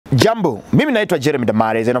Jambo, mimi naitwa Jeremy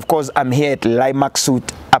Damares, and of course I'm here at Limax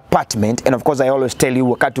Suite apartment, and of course I always tell you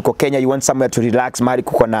wakati uko Kenya you want somewhere to relax, mahali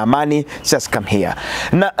kuko na amani, just come here.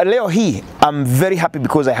 Na leo hii I'm very happy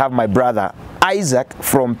because I have my brother Isaac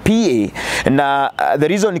from PA. Na the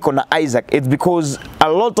reason niko na Isaac is because a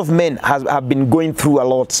lot of men have been going through a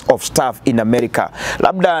lot of stuff in America.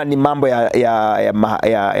 Labda ni mambo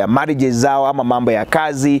ya marriages zao ama mambo ya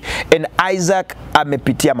kazi, and Isaac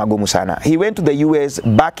amepitia magumu sana. He went to the US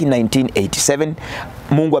back in 1987.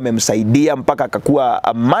 Mungu amemsaidia mpaka akakuwa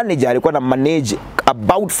a manager, alikuwa na manage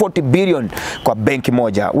about 40 billion kwa benki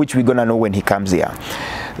moja, which we gonna know when he comes here.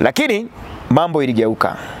 Lakini mambo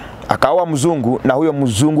iligeuka. Akaoa mzungu, na huyo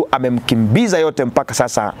mzungu amemkimbiza yote mpaka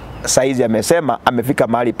sasa saizi amesema amefika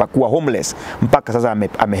mahali pa kuwa homeless, mpaka sasa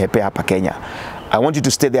amehepea hapa Kenya. I want you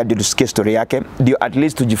to stay there ndio tusikie story yake, ndio at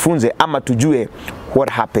least tujifunze ama tujue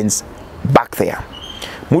what happens back there.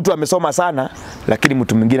 Mtu amesoma sana, lakini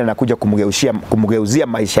mtu mwingine anakuja kumgeuzia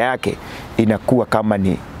maisha yake, inakuwa kama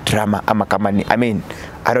ni drama ama kama ni,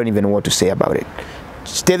 I don't even know what to say about it.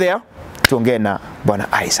 Stay there, tuongee na Bwana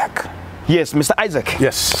Isaac. Yes, Mr. Isaac.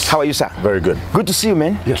 Yes. How are you, sir? Very good. Good to see you,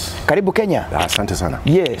 man. Yes. Karibu Kenya. Asante sana.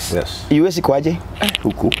 Yes. Yes. US iko aje?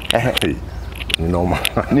 Huku. Hey. Ni noma.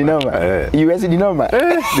 Ni noma. US ni noma.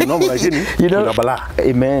 Ni noma lakini kuna balaa.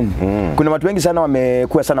 Amen. Kuna watu wengi sana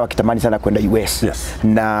wamekuwa sana wakitamani sana kwenda US. Yes.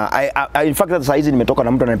 Na in fact sasa hizi nimetoka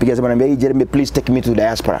na mtu ananipigia sema ananiambia, "Hey Jeremy, please take me to the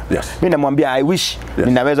diaspora." Yes. Mimi namwambia I wish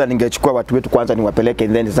ninaweza ningechukua watu wetu kwanza niwapeleke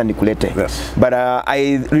and then sasa nikulete. Yes. But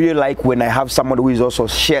I really like when I have someone who is also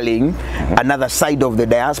sharing another side of the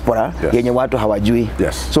diaspora yenye watu hawajui.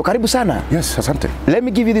 Yes. So karibu sana. Yes, asante. Let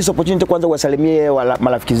me give you this opportunity kwanza wasalimie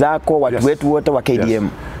marafiki zako, watu wetu wote wa KDM.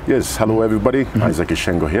 Yes, hello everybody. Isaac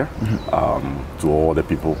Ishengo here. To all the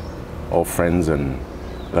people, all friends and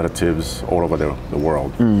relatives all over the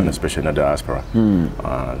world, and especially in the diaspora.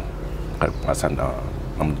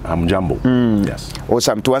 Hamjambo. Yes.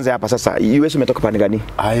 Awesome. Tuanze hapa sasa. US umetoka pande gani?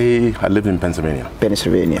 I live in Pennsylvania.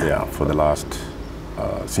 Pennsylvania. Yeah, for the last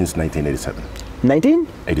since 1987.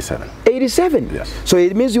 1987. 87. Yes. So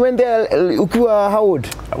it means you went there ukiwa how old?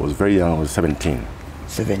 I was very young. I was 17.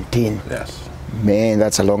 17. Yes. Man,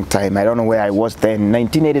 that's a long time. I don't know where I was then.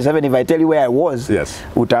 1987, if I tell you where I was,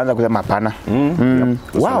 utaanza kusema hapana.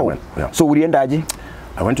 Wow. So uliendaje?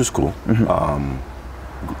 I went to school,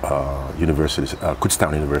 university,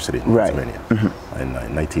 Kutztown University in Pennsylvania, in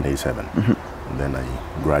 1987. And then I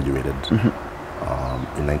graduated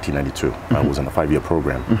in 1992. I was in a 5-year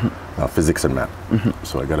program, physics and math.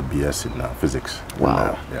 So I got a BS in physics.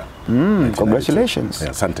 Wow. Yeah. Congratulations.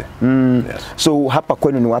 Yeah, asante. Yes. So hapa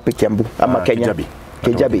kwenu ni wapi, Kiambu ama Kenya? Kijabi.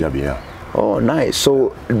 Kijabi, yeah. Oh, nice.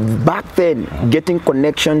 So back then, getting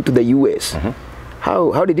connection to the US,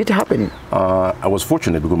 how did it happen? I was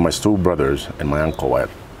fortunate because my two brothers and my uncle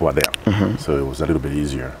were there. So it was a little bit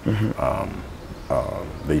easier.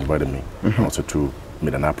 They invited me also to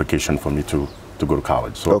make an application for me to go to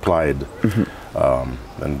college. So I applied,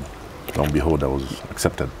 and lo and behold, I was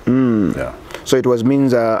accepted. Yeah. So it was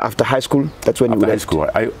means after high school, that's when you left? After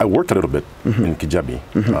high school, I worked a little bit in Kijabi,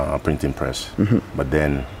 printing press. But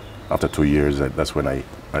then after 2 years, that's when I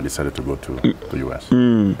decided to go to the US.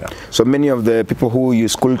 Yeah. So many of the people who you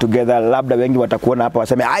school together, labda wengi watakuona hapa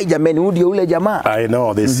waseme, "Ai jamani, huyu ndio ule jamaa." I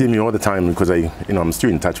know, they see me all the time because I'm still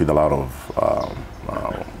in touch with a lot of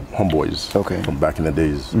homeboys from back in the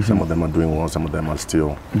days. Some of them are doing well, some of them are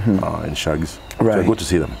still in shags. Right. So I go to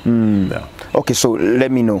see them. Yeah. Okay, so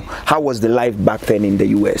let me know, how was the life back then in the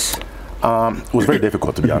US? It was very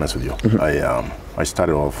difficult, to be honest with you. I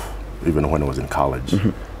started off, even when I was in college,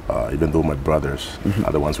 even though my brothers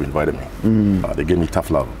are the ones who invited me, they gave me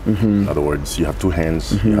tough love. In other words, you have two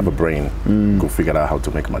hands, you have a brain, go figure out how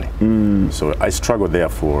to make money. So I struggled there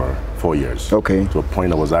for 4 years. Okay. To a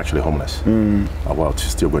point I was actually homeless while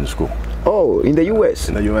still going to school. Oh, in the US?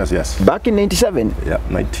 In the US, yes. Back in 97? Yeah,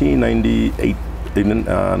 1998. In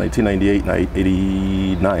 1998,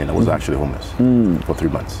 89, I was actually homeless for 3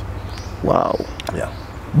 months. Wow. Yeah.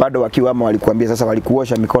 Bado wakiwama walikuambia sasa,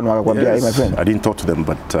 walikuosha mikono wakakwambia, "Hey my friend." I didn't talk to them,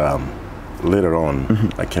 but later on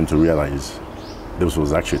I came to realize this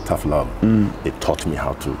was actually tough love. It taught me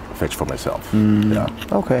how to fetch for myself. Yeah.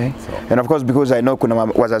 Okay. So. And of course, because I know kuna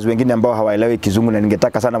wazazi wengine ambao hawaelewi Kizungu, na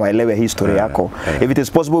ningetaka sana waelewe history yako. If it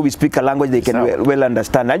is possible we speak a language they can well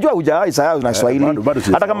understand. Najua hujawahi sahau na Swahili.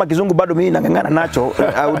 Hata kama Kizungu bado mimi nangangana nacho.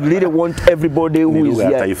 I would really want everybody who is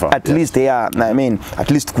here at least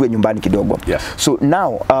at least kuwe nyumbani kidogo. Yes. So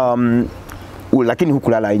now lakini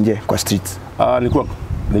hukulala nje kwa streets?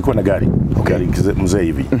 Nilikuwa na gari. Gari mzee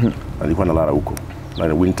hivi. Nilikuwa nalala huko.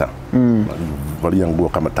 na winter. Valia nguo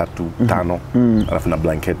kama 3, 5, alafu na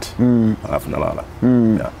blanket, alafu na lala.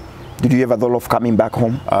 Yeah. Did you ever thought of coming back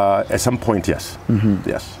home? At some point, yes.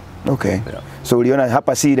 Yes. Okay. Yeah. So uliona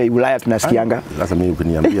hapa si ile Ulaya tunasikianga? Sasa mimi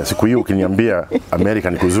ukiniambia siku hiyo ukiniambia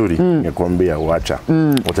America ni kuzuri, ningekuambia uacha.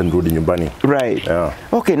 Wote nirudi nyumbani. Right. Yeah.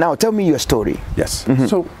 Okay, now tell me your story. Yes.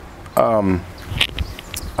 So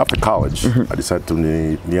after college, I decided to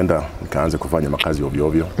nienda nikaanza kufanya makazi ovyo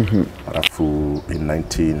ovyo. Alafu in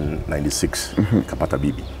 1996 nikapata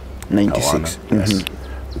bibi. 96. Yes.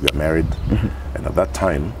 We got married, and at that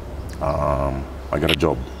time I got a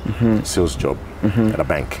job, sales job at a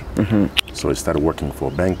bank. So I started working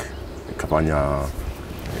for a bank. Nikafanya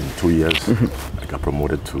in 2 years. I got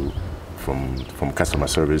promoted from customer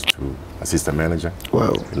service to assistant manager.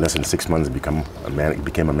 Wow. In less than 6 months, became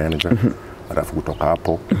a manager. Alafu kutoka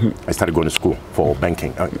hapo, I started going to school for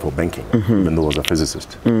banking, even though I was a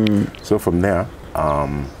physicist. So from there,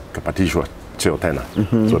 kapatishwa cheo tena.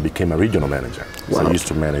 So I became a regional manager. Wow. So I used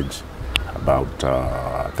to manage about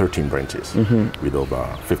 13 branches with over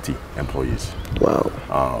 50 employees. Wow.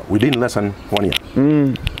 Within less than 1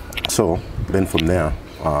 year. So then from there,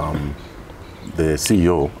 the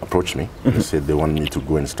CEO approached me and said they wanted me to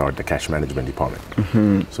go and start the cash management department.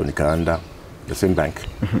 So nikaanda the same bank.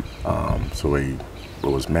 So I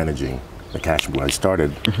was managing the cash where I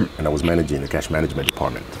started, and I was managing the cash management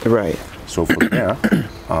department. Right. So from there,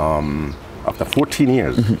 after 14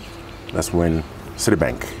 years, that's when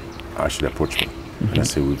Citibank actually approached me. And I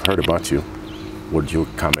said, we've heard about you. Would you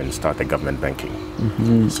come and start the government banking?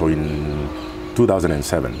 So in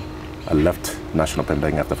 2007, I left National Pen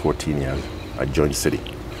Bank after 14 years. I joined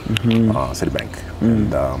Citibank.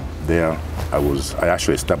 And there I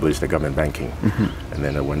actually established the government banking. And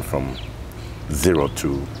then I went from 0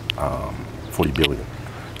 to 40 billion.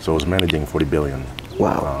 So I was managing 40 billion.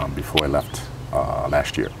 Wow. Before I left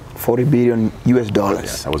last year. 40 billion US dollars.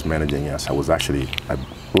 Yes, I was managing, yes. I was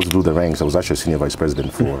through the ranks. I was actually senior vice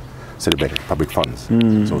president for Citibank Public Funds.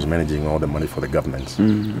 So I was managing all the money for the governments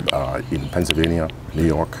in Pennsylvania, New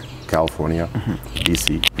York, California,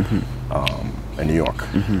 DC, and New York.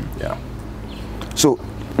 Yeah. So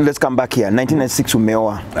let's come back here. 1996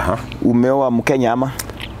 umeoa. Umeoa Mkenya ama?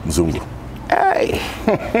 Mzungu. Hey,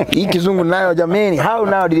 hii kizungu nayo jameni. How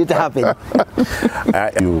now did it happen?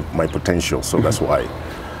 I knew my potential, so that's why.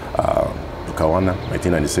 Tukawana,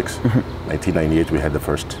 1996. 1998 we had the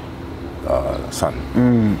first son,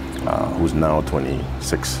 who's now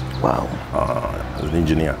 26. Wow. An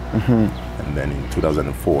engineer. And then in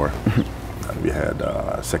 2004, and we had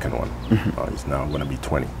a second one. He's now going to be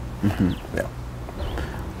 20. Yeah.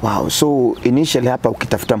 Wow, so initially hapa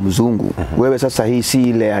ukitafuta mzungu, wewe sasa hii si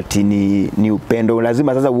ile ati ni upendo,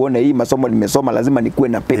 lazima sasa uone hii masomo nimesoma, lazima nikuwe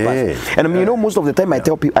na papers. And you know most of the time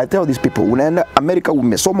I tell these people, unaenda America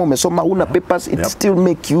umesoma, una papers, it still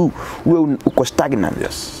make you uko stagnant.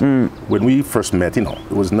 Yes. When we first met, it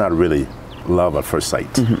was not really love at first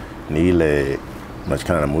sight. Ni ile much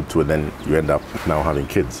kind of mood to it, then you end up now having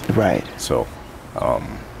kids. Right. So,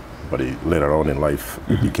 but later on in life,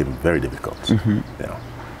 it became very difficult. Yeah.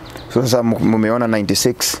 So sasa mumeona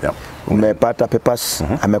 96, umepata papers,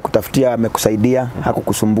 amekutafutia, amekusaidia,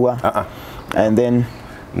 hakukusumbua. And then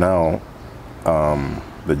now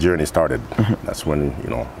the journey started. That's when,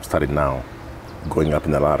 started now going up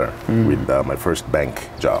in the ladder with my first bank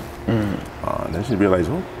job. And then she realized,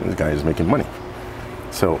 oh, this guy is making money.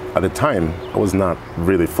 So at the time, I was not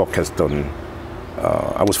really focused on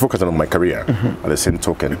I was focused on my career. At the same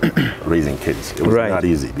token, raising kids. It was not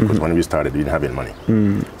easy because when we started, we didn't have any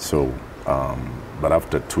money. So, but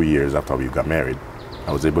after 2 years after we got married,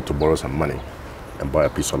 I was able to borrow some money and buy a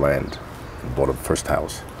piece of land and bought a first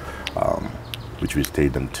house, which we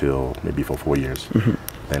stayed until maybe for 4 years.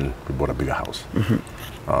 Then we bought a bigger house.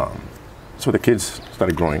 So the kids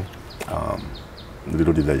started growing.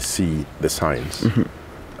 Little did I see the signs.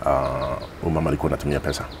 Mama alikuwa anatumia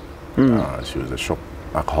pesa. She was a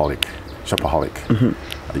shopaholic.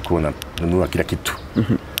 Alikuwa ananunua kila kitu.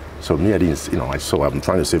 So me, I didn't, I saw I'm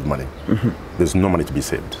trying to save money. There's no money to be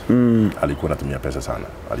saved. Alikuwa anatumia pesa sana.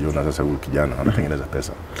 Aliona sasa huyu kijana anatengeneza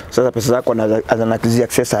pesa. Sasa pesa zako anazia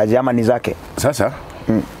access aje ama ni zake? Sasa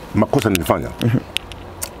makosa nilifanya.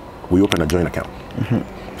 We opened a joint account.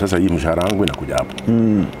 Sasa hii mshahara wangu inakuja hapo.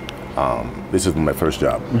 This is my first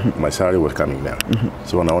job. My salary was coming there.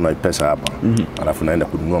 So naona pesa hapa. Alafu naenda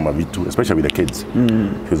kununua mavitu, especially with the kids.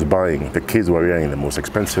 He was buying, the kids were wearing the most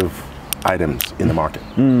expensive items in the market.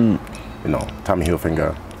 Tommy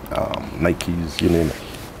Hilfiger, Nikes, you name it.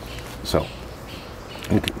 So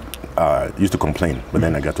I used to complain, but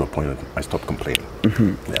then I got to a point that I stopped complaining.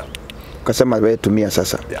 Yeah. Kasema wewe tumia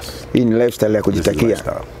sasa. Yes. Hii ni lifestyle ya kujitakia.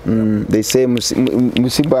 They say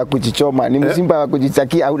msimba wa kujichoma ni msimba wa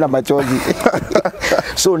kujitakia hauna machozi.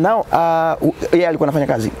 So now yeye alikuwa anafanya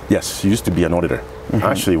kazi? Yes, she used to be an auditor.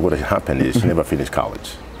 Actually what had happened is she never finished college.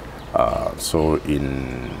 So in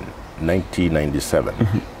 1997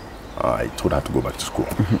 I told her to go back to school.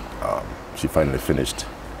 She finally finished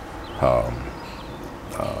her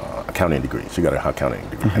accounting degree. She got her accounting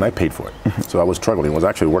degree, and I paid for it. So I was struggling. I was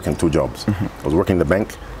actually working 2 jobs. I was working in the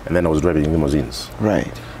bank, and then I was driving limousines.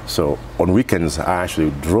 Right. So on weekends, I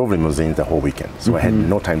actually drove limousines the whole weekend. So I had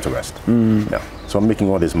no time to rest. Yeah. So I'm making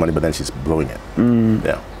all this money, but then she's blowing it.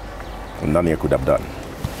 Yeah. Nothing I could have done.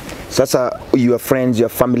 Sasa your friends, your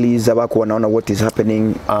families, wako wanaona what is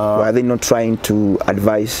happening. Are they not trying to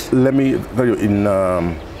advise? Let me tell you,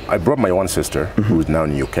 I brought my one sister, who is now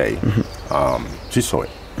in the UK. She saw it.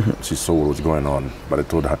 She saw what was going on, but I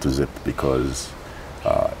told her to zip because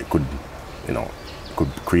it could, could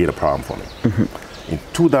create a problem for me. In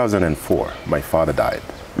 2004, my father died,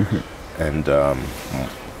 and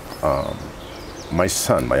my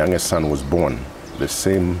son, my youngest son, was born the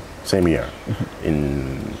same year,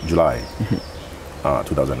 in July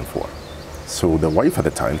 2004. So the wife at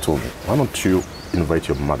the time told me, why don't you invite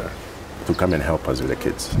your mother to come and help us with the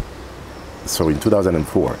kids? So in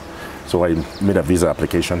 2004, so I made a visa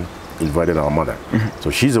application, invited our mother. So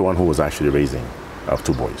she's the one who was actually raising our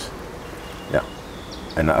 2 boys. Yeah.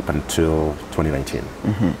 And up until 2019.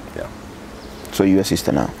 Yeah. So you're a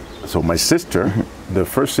sister now? So my sister, the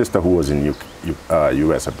first sister who was in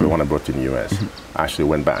US, the one I brought to the US, actually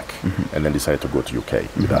went back and then decided to go to UK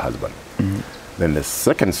with her husband. Then the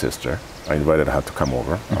second sister, I invited her to come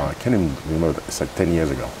over. I can't even remember, it's like 10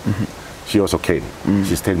 years ago. She also came.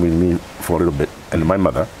 She stayed with me for a little bit, and my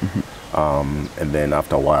mother. And then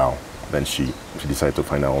after a while, then she decided to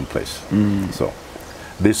find her own place. So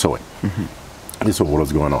they saw it. They saw what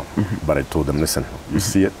was going on. But I told them, listen, you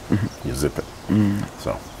see it, you zip it.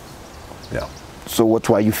 So, yeah. So what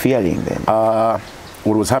were you feeling then?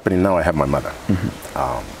 What was happening now, I have my mother.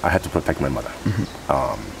 I had to protect my mother.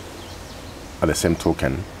 At the same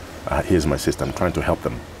token, here's my sister. I'm trying to help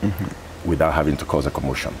them without having to cause a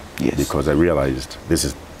commotion. Yes. Because I realized this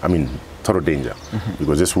is, total danger.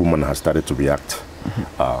 Because this woman has started to react,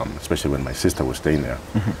 especially when my sister was staying there.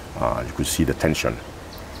 You could see the tension.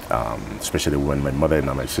 Especially when my mother and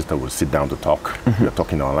my sister would sit down to talk. We were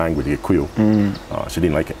talking our language, Gikuyu. She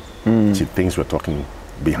didn't like it. She thinks we're talking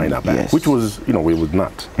behind our back, which was, we would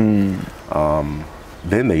not. Then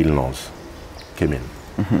the in-laws came in,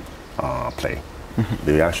 play.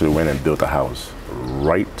 They actually went and built a house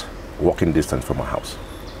right walking distance from our house.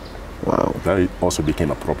 Wow. That also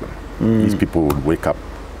became a problem. These people would wake up,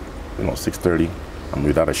 6:30. I'm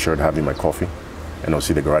without a shirt, having my coffee, and I'll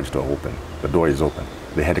see the garage door open. The door is open.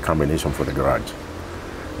 They had a combination for the garage.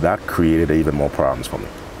 That created even more problems for me.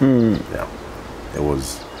 Yeah, it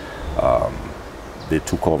was. They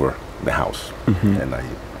took over the house, and I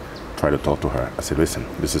tried to talk to her. I said, "Listen,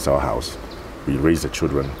 this is our house. We raise the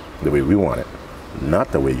children the way we want it,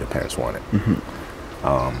 not the way your parents want it."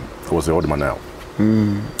 I was the old man out,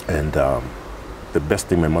 and the best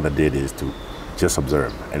thing my mother did is to just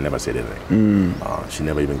observe and never say anything. She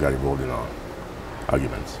never even got involved in our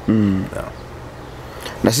arguments. Yeah.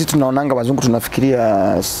 Na sisi tunaonanga wazungu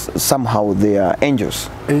tunafikiria somehow they are angels.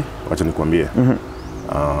 Wacha nikwambie.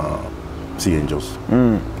 See angels.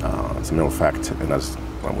 As a matter of fact, and as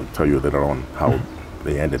I will tell you later on how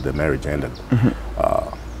they ended, the marriage ended.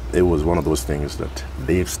 It was one of those things that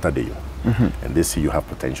they study you and they see you have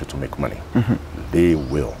potential to make money. They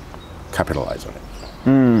will capitalize on it.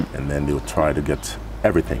 And then they will try to get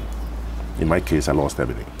everything. In my case, I lost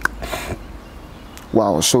everything.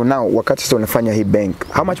 Wow, so now wakati sasa unafanya hii bank,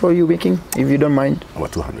 how much were you making, if you don't mind?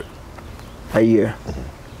 About 200 a year.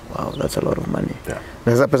 Wow, that's a lot of money. Yeah.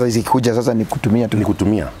 Na sasa pesa zikikuja sasa ni kutumia tu. Ni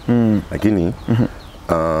kutumia. Lakini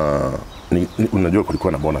unajua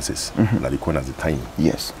kulikuwa na bonuses na ilikuwa na the time.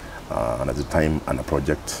 Yes. And at the time on a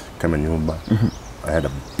project kama nyumba, I had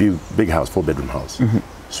a big house, 4-bedroom house,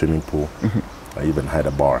 swimming pool. I even had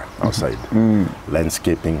a bar outside.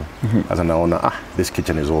 Landscaping. As an owner, this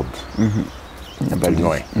kitchen is old. You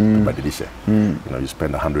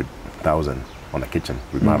spend 100,000 on a kitchen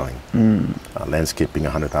remodeling, landscaping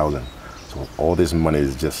 100,000. So all this money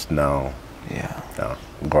is just now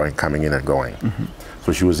coming in and going.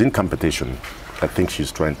 So she was in competition. I think she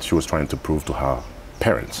was trying to prove to her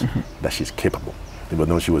parents that she's capable, even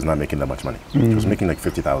though she was not making that much money. She was making like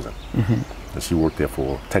 50,000, and she worked there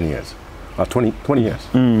for 10 years, 20 years.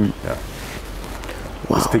 Yeah.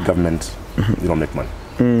 Wow. The state government, you don't make money.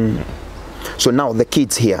 So now the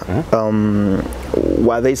kids here,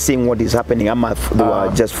 were they seeing what is happening? They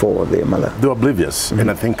were just for their mother? They were oblivious, and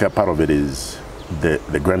I think part of it is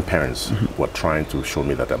the grandparents were trying to show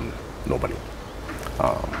me that I'm nobody.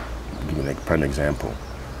 Give you a prime example.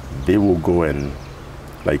 They will go and,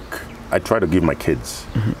 like, I try to give my kids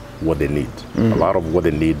what they need, a lot of what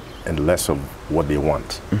they need and less of what they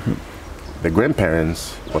want. The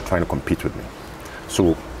grandparents were trying to compete with me.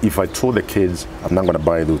 So if I told the kids I'm not going to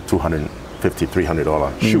buy the $250,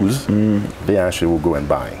 $300 shoes, they actually will go and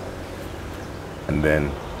buy. And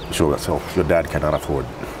then show themselves, your dad cannot afford,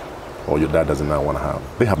 or your dad does not want to have.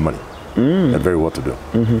 They have money. They're very well to do.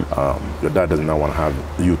 Your dad does not want to have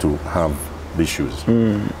you to have these shoes,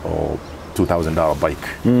 or $2,000 bike.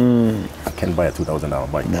 I can't buy a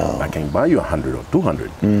 $2,000 bike. No. I can buy you 100 or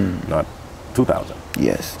 200, not 2,000.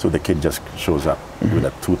 Yes. So the kid just shows up with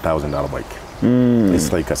a $2,000 bike.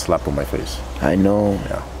 It's like a slap on my face. I know.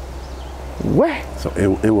 Yeah. Where? So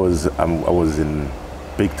it was. I was in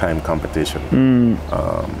big time competition.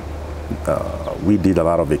 We did a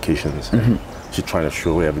lot of vacations. She's trying to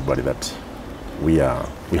show everybody that we have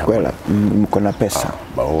money. Mkona pesa.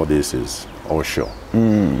 But all this is our show.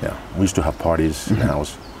 Yeah. We used to have parties in the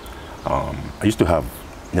house. I used to have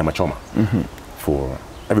nyama choma for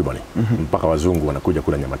everybody. Mpaka wazungu wanakuja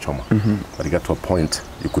kula nyama choma. But it got to a point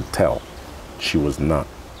you could tell she was not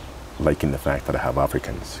liking the fact that I have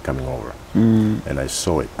Africans coming over. And I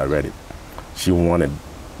saw it, I read it. She wanted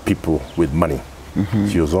people with money.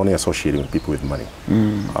 She was only associating with people with money,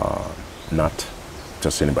 not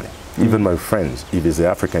just anybody. Even my friends, if it's the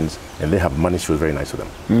Africans and they have money, she was very nice to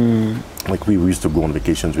them. Like we used to go on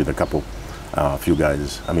vacations with a couple, few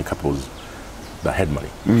guys, couples that had money,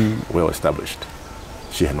 well established.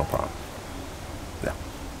 She had no problem. Yeah.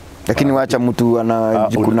 Lakini wacha mtu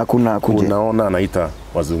anajikuna kuje. Unaona anaita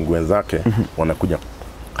wazungu wenzake wanakuja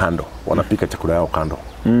kando, wanapika chakula yao kando.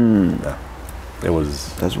 Yeah. That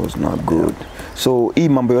was not good. So hii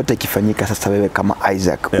mambo yote ikifanyika sasa wewe kama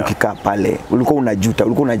Isaac ukikaa pale ulikuwa unajuta,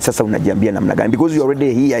 sasa unajiambia namna gani, because you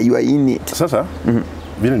already here, you are in it. Sasa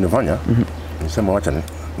vile nilifanya nisema wacha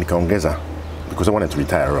nikaongeza, because I wanted to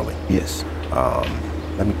retire early. Yes.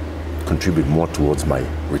 Let me contribute more towards my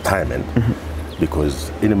retirement,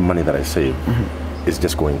 because any money that I save is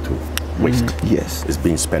just going to waste. Yes. It's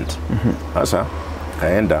being spent. Sasa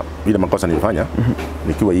kaenda bila makosa nilifanya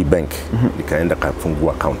nikiwa hii bank nikaenda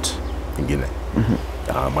kafungua account nyingine,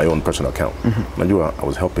 my own personal account. Najua I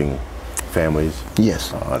was helping families.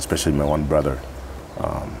 Yes. Especially my one brother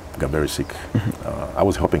got very sick. I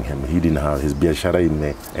was helping him. He didn't have his biashara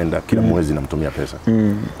imeenda kila mwezi namtumia pesa.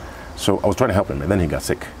 So I was trying to help him, and then he got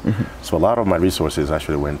sick. So a lot of my resources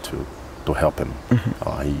actually went to help him.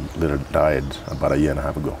 He literally died about a year and a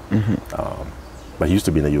half ago. But he used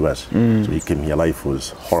to be in the U.S., so he came here. Life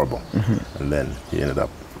was horrible, and then he ended up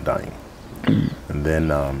dying. And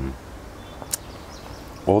then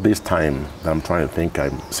all this time that I'm trying to think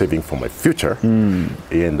I'm saving for my future,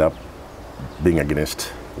 it ended up being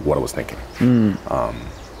against what I was thinking.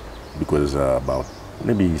 Because about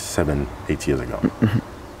maybe 7-8 years ago,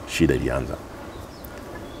 shida ilianza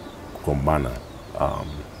kugombana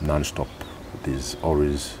non-stop. It is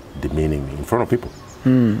always demeaning me in front of people.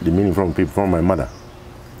 Demeaning in front of people, from my mother.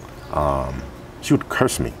 She would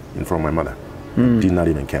curse me in front of my mother. Did not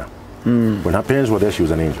even care. When her parents were there, she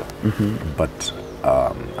was an angel. But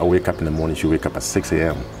I wake up in the morning, she wake up at 6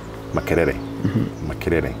 a.m. Makerere.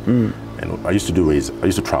 Makerere. And what I used to do is, I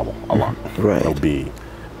used to travel a lot. Right. I would be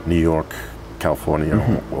New York, California,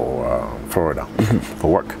 or Florida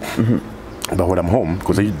for work. But when I'm home,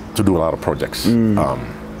 because I used to do a lot of projects,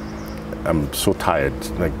 I'm so tired.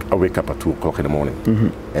 Like I wake up at 2 o'clock in the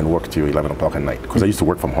morning and work till 11 o'clock at night, because I used to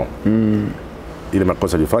work from home. Ile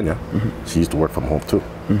makosa alifanya, she used to work from home too.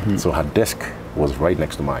 So her desk was right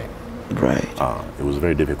next to mine. Right. It was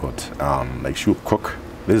very difficult. Like she would cook.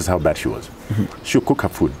 This is how bad she was. She would cook her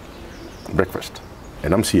food, breakfast,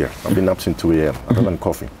 and I'm here. I've been up since 2 a.m. Other than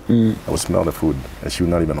coffee, I would smell the food, and she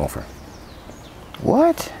would not even offer.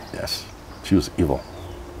 What? Yes, she was evil.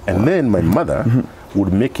 And then my mother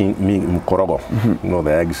would making me mkorogo, you know,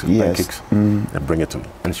 the eggs, pancakes, and bring it to me.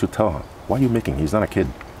 And she would tell her, "Why are you making? He's not a kid."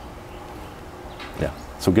 Yeah.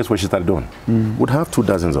 So guess what she started doing? Would have 2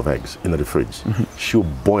 dozens of eggs in the fridge. She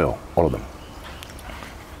would boil all of them.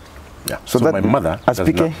 Yeah. So that my mother as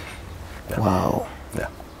PK? Yeah. Wow. Yeah.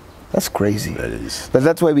 That's crazy. That is. But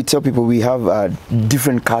that's why we tell people we have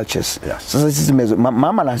different cultures. Yes. So this is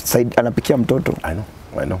mama anapikia mtoto. I know.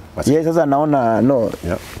 I know. Yes, sasa naona no.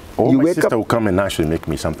 Yeah. Or my sister will come and actually make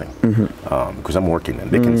me something because I'm working,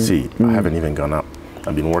 and they can see I haven't even gone up.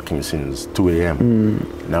 I've been working since 2 a.m.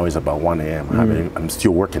 Now it's about 1 a.m. I'm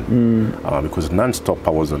still working because non-stop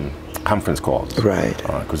I was on conference calls. Right.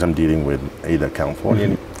 Because I'm dealing with either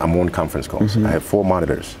California, I'm on conference calls. I have 4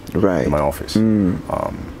 monitors Right. in my office.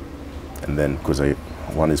 And then, because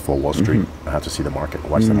one is for Wall Street, I have to see the market,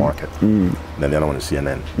 watch the market. And then the other one is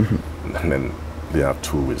CNN. And then the other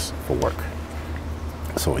 2 is for work.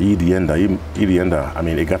 So I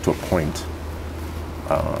mean, it got to a point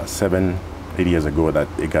 7-8 years ago that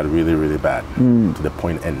it got really, really bad to the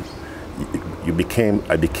point, and I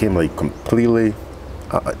became like completely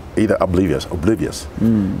either oblivious,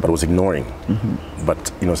 but I was ignoring.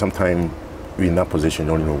 But you know, sometimes you're in that position,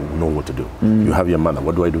 you don't even know what to do. You have your mother.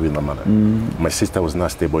 What do I do with my mother? My sister was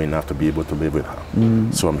not stable enough to be able to live with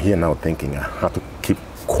her. So I'm here now thinking I have to keep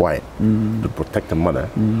quiet to protect the mother.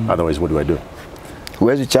 Otherwise, what do I do?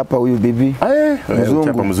 Huwezi chapa huyu bibi.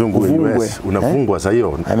 Chapa Mzungu in US. Unafungwa saa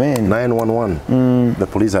hiyo. 911. The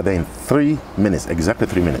police are there in 3 minutes, exactly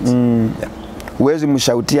 3 minutes. Yeah. Huwezi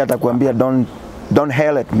mshautia atakwambia don't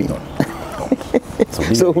hell at me.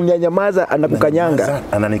 So unyanyamaza anakukanyanga.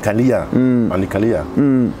 Ananikalia. Ananikalia.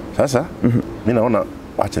 Sasa mimi naona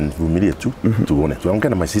acha nivumilie tu tuone. Tuongea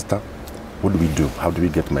na my sister. What do we do? How do we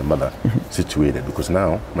get my mother situated? Because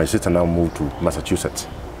now my sister now moved to Massachusetts.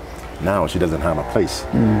 Now she doesn't have a place,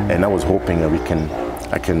 and I was hoping that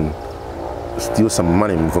I can steal some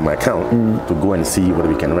money from my account to go and see whether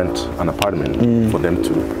we can rent an apartment for them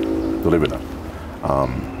to live with her.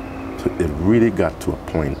 So it really got to a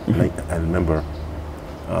point. Like I remember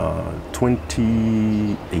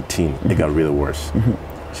 2018, it got really worse.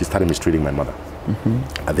 She started mistreating my mother.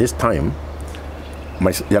 At this time,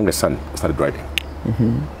 my youngest son started driving.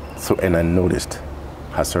 So, and I noticed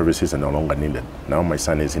her services are no longer needed. Now my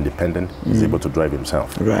son is independent, he's able to drive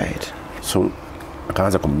himself. Right. So I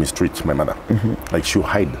can't mistreat my mother. Like she'll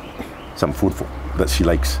hide some food that she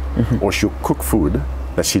likes, or she'll cook food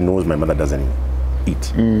that she knows my mother doesn't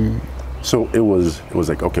eat. So it was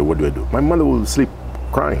like, okay, what do I do? My mother will sleep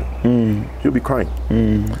crying. She'll be crying.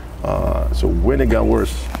 So when it got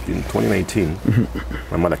worse in 2019,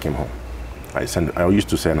 my mother came home. I used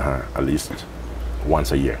to send her at least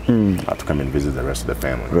once a year to come and visit the rest of the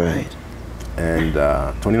family. Right. And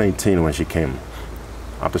 2019, when she came,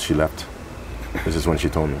 after she left, this is when she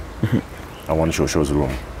told me, I want Shosho's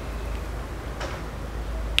room.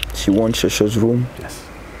 She wants Shosho's room? Yes.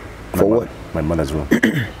 For what? My mother's room.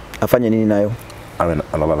 Afanya nini nayo?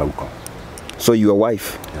 Analala huko. So your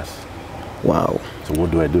wife? Yes. Wow. So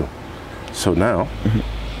what do I do? So now,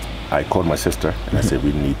 I called my sister and I said,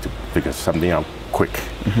 we need to figure something out quick.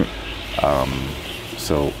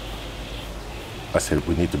 So I said,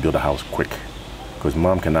 we need to build a house quick because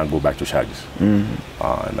mom cannot go back to Shaggy's.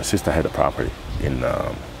 And my sister had a property in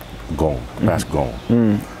Gong, past Gong.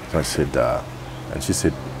 So I said, and she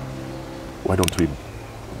said, why don't we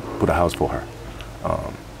put a house for her?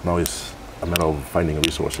 Now it's a matter of finding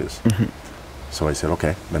resources. So I said,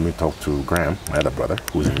 okay, let me talk to Graham, my other brother,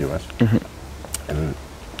 who's in the US, and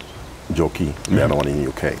Joki, the other one in the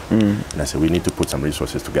UK. And I said, we need to put some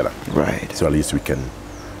resources together. Right. So at least we can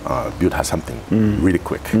build her something really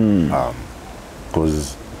quick.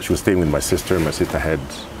 Because she was staying with my sister. My sister had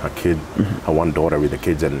her kid, her one daughter with the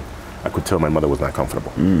kids, and I could tell my mother was not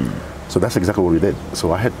comfortable. So that's exactly what we did.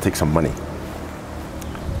 So I had to take some money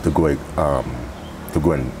to go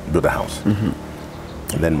and build a house.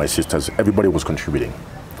 And then my sisters, everybody was contributing.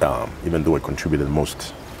 Even though I contributed the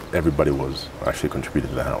most, everybody was actually contributing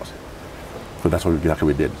to the house. So that's what exactly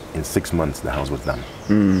we did. In 6 months, the house was done.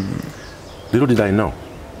 Little did I know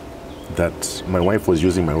that my wife was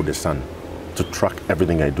using my oldest son to track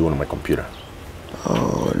everything I do on my computer.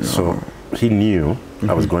 Oh, no. So he knew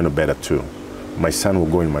I was going to bed at 2. My son will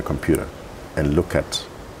go in my computer and look at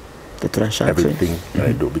The transaction. everything that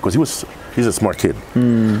I do. Because he's a smart kid.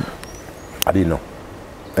 I didn't know.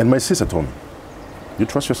 And my sister told me, you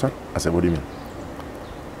trust your son? I said, what do you mean?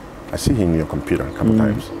 I see him in your computer a couple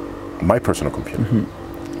times. My personal computer.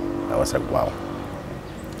 I was like, wow.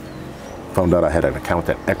 Found out I had an account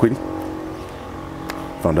at Equity.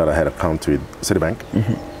 Found out I had an account with Citibank.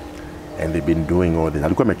 And they've been doing all this.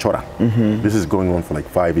 Alikuwa mechora. This is going on for like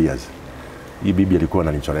 5 years. Hii bibi alikuwa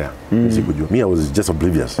ananichorea. Sikujua. Me, I was just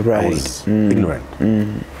oblivious. Right. I was ignorant.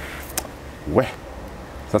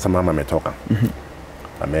 Sasa mama ametoka.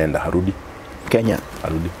 Ameenda harudi. Kenya.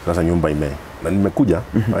 Harudi. Sasa nyumba na nimekuja.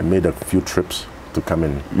 I made a few trips to come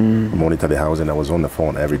and monitor the house, and I was on the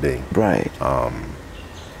phone every day. Right.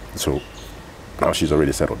 So now she's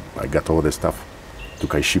already settled. I got all this stuff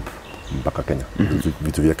to ship mpaka Kenya.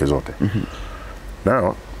 Vitu vyake zote.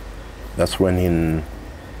 Now, that's when in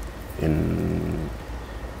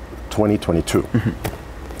 2022,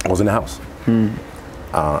 I was in the house.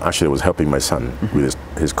 Actually, I was helping my son with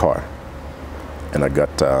his car. And I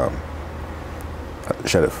got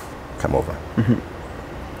Sheriff, come over.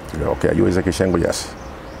 You go, okay, are you Ezekiel Shengo? Yes.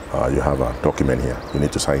 You have a document here. You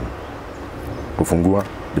need to sign. Kufungua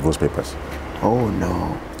divorce papers. Oh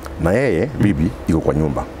no. Na yeye bibi iko kwa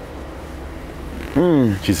nyumba.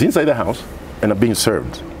 She's inside the house and being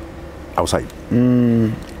served outside.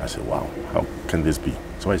 I said, wow, how can this be?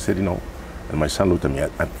 So I said, you know, and my son looked at me.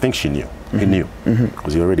 I think she knew. He knew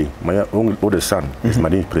because he already. My only older son is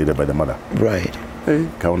manipulated by the mother. Right. Hey,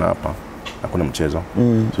 kaona hapa, hakuna mchezo.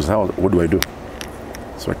 So how? What do I do?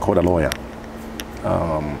 So I called a lawyer,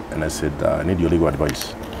 and I said, I need your legal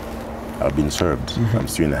advice. I've been served. I'm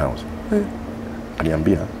still in the house.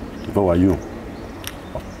 Aniambia, if I were you,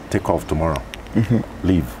 I'll take off tomorrow.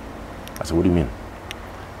 Leave. I said, what do you mean?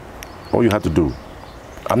 All you have to do,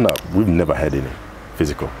 we've never had any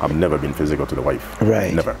physical. I've never been physical to the wife.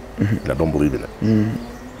 Right. Never. And I don't believe in it.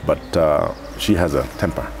 But she has a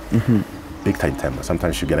temper. Big time temper.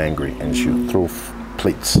 Sometimes she'll get angry and she'll throw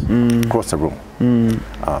plates across the room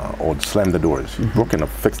or slam the doors. She's broken up,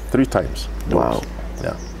 fixed 3 times. Doors. Wow.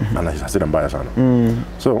 Yeah. And I said, I'm biased on her.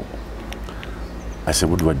 So I said,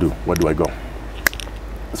 what do I do? Where do I go?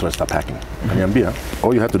 So I start packing. Aniambia,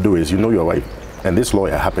 all you have to do is, you know your wife. And this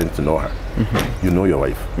lawyer happens to know her. You know your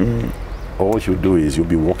wife. All you do is you'll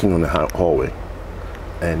be walking on the hallway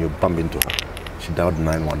and you bump into her. She dialed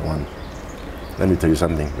 911. Let me tell you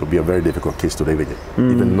something. It'll be a very difficult case to live with it.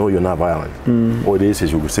 Even though you're not violent. All it is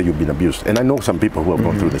you will say you've been abused. And I know some people who have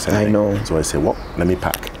gone through the same thing. I know. So I said, well, let me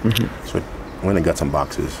pack. So I went and got some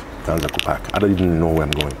boxes. Kaanza kupack. I don't even know where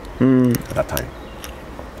I'm going at that time.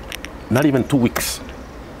 Not even 2 weeks,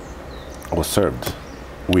 I was served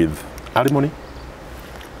with alimony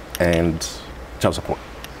and child support.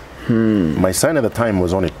 My son at the time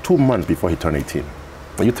was only 2 months before he turned 18.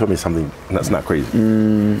 When you tell me something that's not crazy.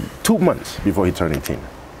 2 months before he turned 18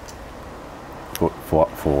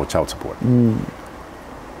 for child support.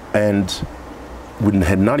 And we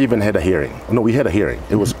had not even had a hearing. No, we had a hearing.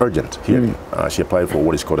 It was urgent hearing. She applied for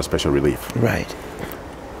what is called a special relief. Right.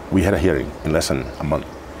 We had a hearing in less than a month.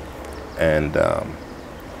 And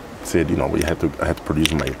said, you know, I had to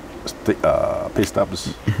produce my pay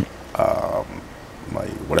stubs, my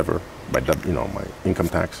whatever, my income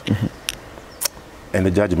tax. And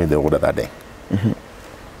the judge made the order that day.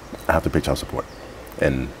 I have to pay child support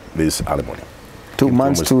and this alimony. 2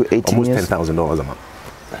 months to 18 almost years? $10,000 a month.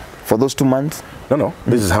 For those 2 months? No.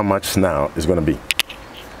 This is how much now it's going to be.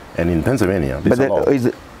 And in Pennsylvania, this law.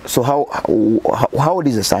 So how old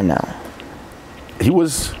is the son now? He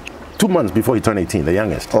was 2 months before he turned 18, the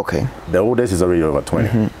youngest. Okay. The oldest is already over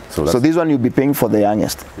 20. So this one you'll be paying for the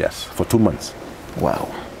youngest? Yes, for 2 months. Wow.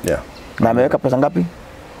 Yeah. Na ameweka pesa ngapi?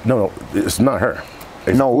 No, it's not her.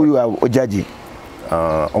 It's no, huyu Ojaji.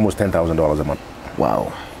 Almost $10,000 a month.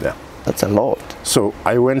 Wow. Yeah. That's a lot. So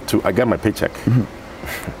I got my paycheck.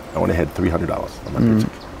 I only had $300 on my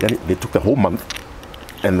paycheck. Then they took the whole month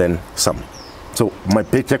and then some. So my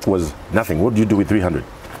paycheck was nothing. What do you do with 300?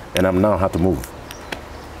 And I'm now have to move.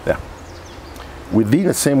 Yeah. Within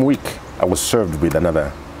the same week, I was served with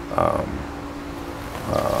another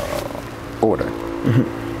order.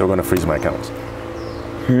 They were going to freeze my accounts.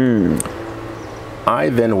 I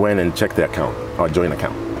then went and checked the account, our joint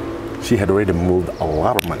account. She had already moved a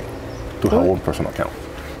lot of money to her own personal account.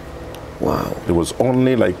 Wow. There was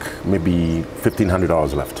only like maybe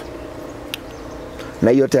 $1,500 left.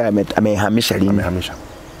 Na yote amehamisha lini? Amehamisha.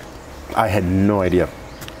 I had no idea.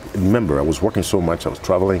 Remember, I was working so much, I was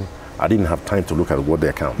traveling. I didn't have time to look at what the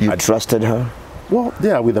account. You trusted her? Well,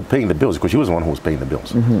 yeah, with the paying the bills, because she was the one who was paying the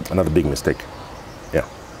bills. Another big mistake. Yeah.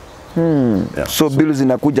 Yeah. So bills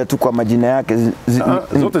zinakuja tu kwa majina yake?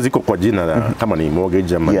 Zote ziko kwa jina kama ni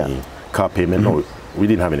mortgage ama ni car payment. No, we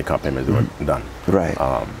didn't have any car payments that were done. Right.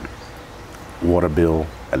 Water bill,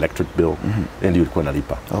 electric bill, and you could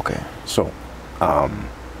nalipa. Okay. So, I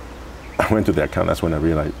went to the account. That's when I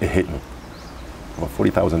realized it hit me. About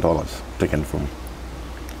 $40,000 taken from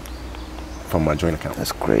my joint account.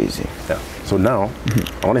 That's crazy. Yeah. So now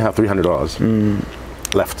I only have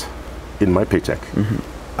 $300 left in my paycheck.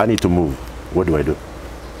 I need to move. What do I do?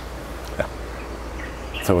 Yeah.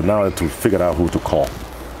 So now to figure out who to call,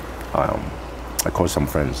 I called some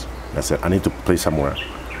friends. I said, I need to play somewhere.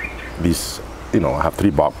 These, I have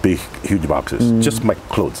 3 big, huge boxes, just my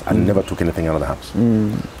clothes. I never took anything out of the house.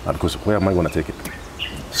 Because where am I going to take it?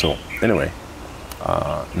 So anyway,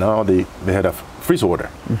 now they had a freeze order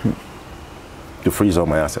to freeze all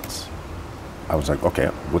my assets. I was like, okay,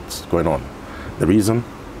 what's going on? The reason,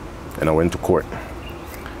 and I went to court.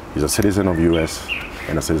 He's a citizen of US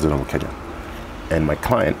and a citizen of Kenya. And my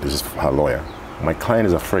client, this is her lawyer, my client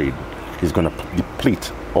is afraid he's going to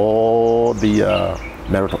deplete all the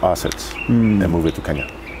marital assets and move it to Kenya.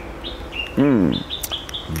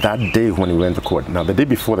 That day when we went to court, now the day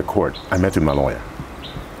before the court, I met with my lawyer.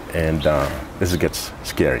 And this gets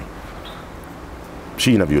scary.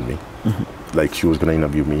 She interviewed me, like she was going to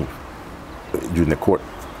interview me during the court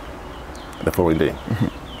the following day.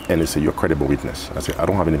 And they said, you're a credible witness. I said, I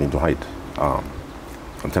don't have anything to hide.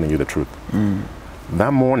 I'm telling you the truth.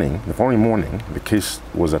 That morning, the following morning, the case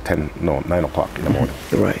was at 9 o'clock in the morning.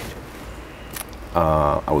 Right.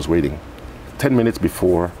 I was waiting. 10 minutes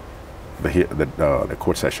before the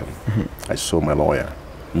court session, I saw my lawyer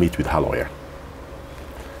meet with her lawyer.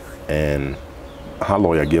 And her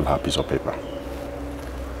lawyer gave her a piece of paper.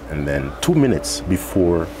 And then 2 minutes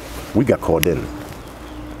before we got called in,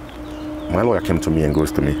 my lawyer came to me and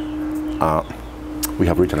goes to me, we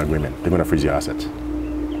have reached an agreement. They're going to freeze your assets.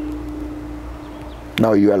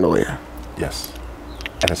 Now you're a lawyer? Yes.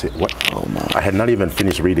 And I said, what? Oh, man. I had not even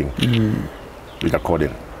finished reading. We got called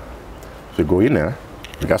in. So go in there,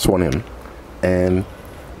 we got sworn in, and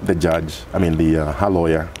the judge, her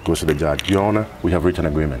lawyer goes to the judge, Your Honor, we have reached an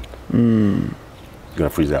agreement. You're going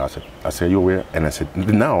to freeze the asset. I said, you aware? And I said,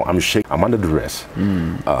 now I'm shaking, I'm under duress.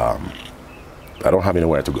 I don't have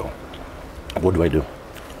anywhere to go. What do I do?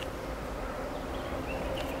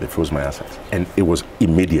 They froze my assets. And it was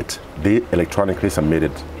immediate. They electronically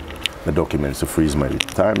submitted the documents to freeze my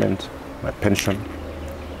retirement, my pension.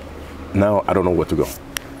 Now I don't know where to go.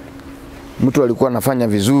 Mtu alikuwa anafanya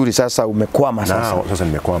vizuri, sasa umekwama sasa. Now sasa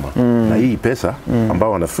nimekwama. Na hii pesa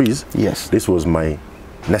ambao wana freeze, yes. This was my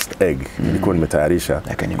nest egg. Nilikuwa nimetayarisha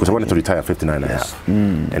because I wanted to retire at 59 and a half.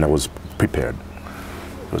 And I was prepared.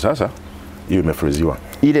 So sasa hiyo imefreeziwa.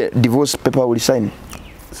 Ile divorce paper ulisign?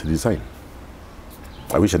 Sidisign.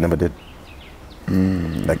 I wish I never did.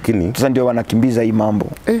 Lakini sasa ndio wanakimbiza hii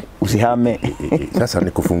mambo. Usihame. Sasa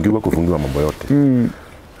ni kufungiwa mambo yote.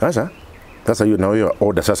 Sasa hiyo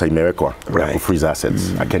order sasa imewekwa to freeze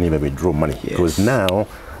assets. I can't even withdraw money because now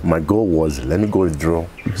my goal was let me go withdraw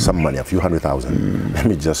some money, a few $100,000. Let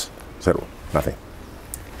me just settle nothing.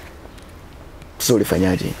 So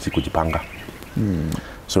ulifanyaje? Sikujipanga.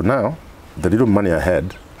 So now the little money I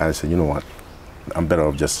had, I said, you know what? I'm better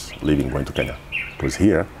off just leaving, going to Kenya. Because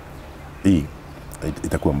here,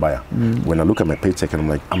 itakuwa mbaya. When I look at my paycheck and I'm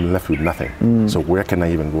like, I'm left with nothing. So where can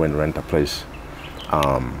I even go and rent a place?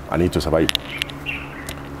 I need to survive.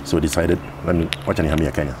 So I decided, wacha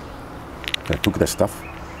nihamia Kenya. I took the stuff,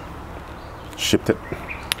 shipped it.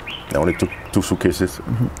 I only took 2 suitcases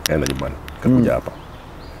and the kakuja hapa.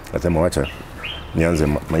 Nasema wacha nianze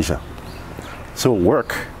maisha. So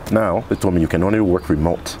work, now they told me you can only work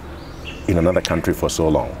remote in another country for so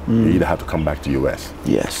long. You either have to come back to US.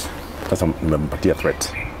 Yes. Sasa nimempatia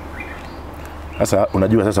threat. Sasa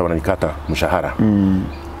unajua sasa wananikata mshahara.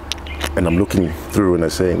 And I'm looking through and I'm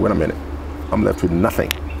saying, wait a minute, I'm left with nothing.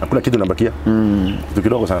 Hakuna kitu nabakia. Kitu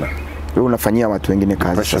kidogo sana. Wewe unafanyia watu wengine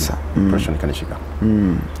kazi sasa. Pressure ikanishika.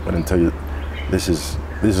 But I tell you, this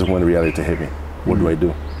is when reality hit me. What do I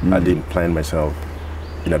do? I didn't plan myself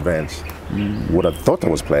in advance. What I thought I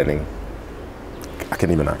was planning, I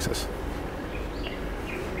can't even access.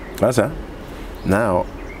 Sasa, now,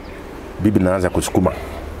 Bibi naanza kusukuma.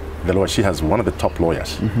 The lawyer, she has one of the top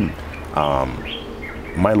lawyers.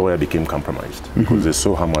 My lawyer became compromised because they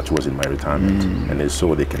saw how much was in my retirement and they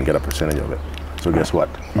saw they can get a percentage of it. So guess what?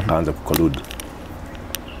 Wakaanza kukollude.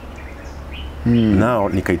 Now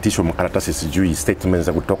nikaitishwa makaratasi sijui statements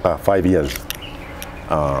za kutoka 5 years.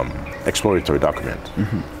 Exploratory document.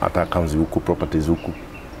 Hata accounts huku, properties huku,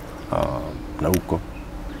 na huko.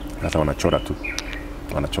 Sasa wanachora tu.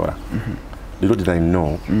 Wanachora. Little did I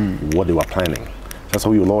know what they were planning. Sasa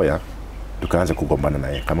huyo lawyer tukaanza kugombana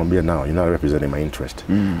naye. Kamwambia now you're not representing my interest.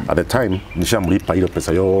 At the time nishamlipa ile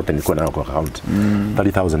pesa yote nilikuwa nayo kwa account.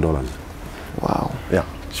 $30,000. Wow. Yeah,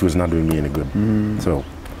 she was not doing me any good. So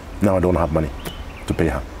now I don't have money to pay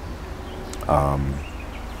her.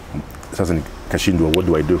 Sasa nikashindwa, what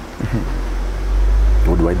do I do?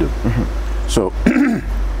 What do I do? So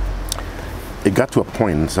it got to a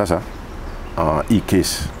point sasa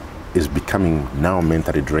case is becoming now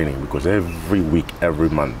mentally draining because every week, every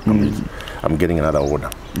month, I'm getting another order.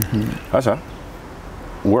 Sasa,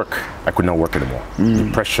 work, I could not work anymore.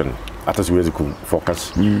 Depression, hata siwezi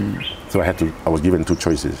focus. So I was given 2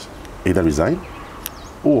 choices, either resign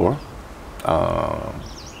or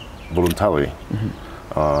voluntarily.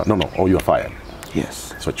 Or you're fired.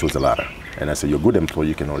 Yes. So I chose the latter. And I said, you're a good employee,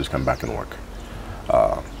 you can always come back and work.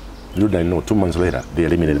 Little did I know, 2 months later, they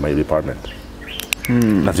eliminated my department.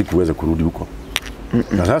 Na sikuweza kurudi huko.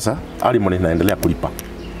 Na sasa alimoni naendelea kulipa.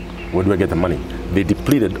 Where do I get the money? They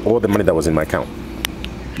depleted all the money that was in my account.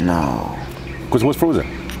 No. Because it was frozen.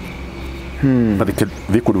 but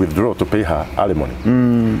they could withdraw to pay her alimony.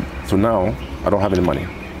 So now I don't have any money.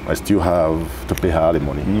 I still have to pay her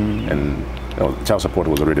alimony, and child support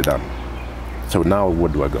was already done. So now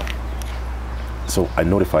where do I go? So I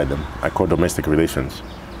notified them. I called domestic relations,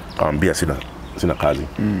 Bia Sina Kazi.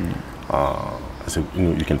 I said,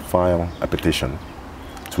 you can file a petition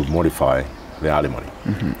to modify the alimony.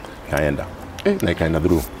 Kaenda. Kaenda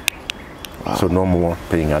through. So no more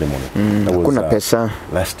paying alimony. That was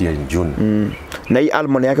last year in June. Na hii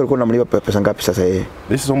alimony yake ulikuwa unamlipa pesa ngapi sasa yeye?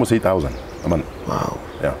 This is almost 8,000 a month. Wow.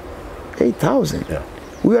 Yeah. 8,000? Yeah.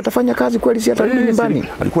 Huyu atafanya kazi kweli, si atarudi nyumbani?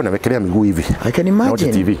 Alikuwa anawekelea miguu hivi. I can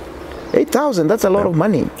imagine. TV. 8,000, that's a lot of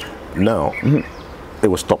money. Now, it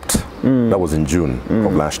was stopped. That was in June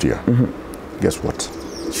of last year. Guess what?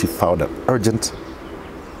 She filed an urgent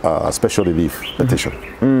special relief petition.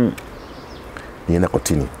 Nienda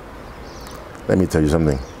kotini. Let me tell you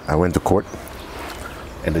something. I went to court,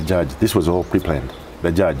 and the judge, this was all pre-planned.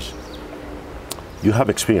 The judge, you have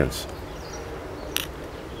experience.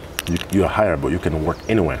 You are hireable. You can work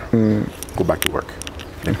anywhere. Go back to work.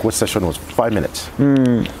 The court session was 5 minutes.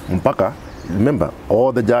 Mpaka, remember,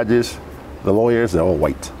 all the judges, the lawyers, they're all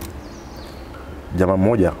white. Jamaa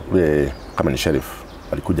mmoja, kama ni sheriff,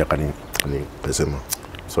 alikuja kasema,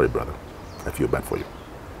 sorry brother, I feel bad for you.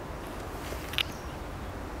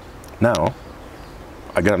 Now,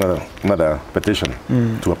 I got another petition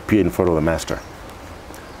to appear in front of the master.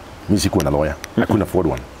 Me sikuwa na lawyer. I couldn't afford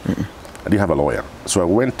one. I didn't have a lawyer. So I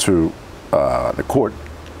went to the court,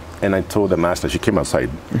 and I told the master, she came outside,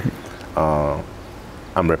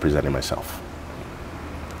 I'm representing myself.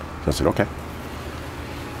 So I said, okay.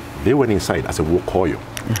 They went inside. I said, we'll call you.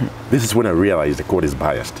 This is when I realized the court is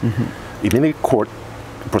biased. In any court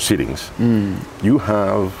proceedings, you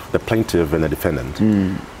have the plaintiff and the defendant.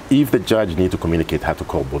 If the judge needs to communicate, I have to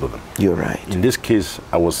call both of them. You're right. In this case,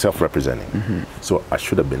 I was self-representing. So I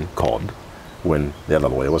should have been called when the other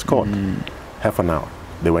lawyer was called. Half an hour,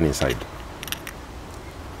 they went inside.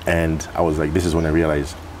 And I was like, this is when I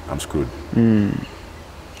realized I'm screwed.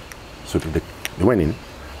 So they went in.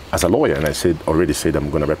 As a lawyer, and I already said I'm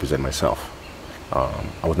going to represent myself.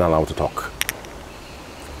 I was not allowed to talk.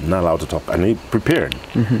 Not allowed to talk. And he prepared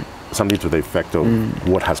something to the effect of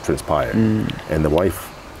what has transpired. And the wife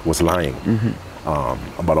was lying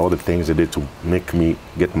about all the things they did to make me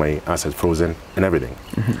get my assets frozen and everything.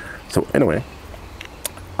 So anyway,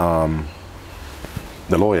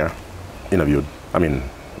 the lawyer interviewed,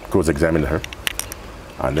 cross-examined her,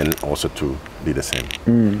 and then also to do the same.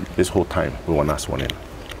 This whole time, we were not sworn in.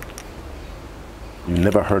 You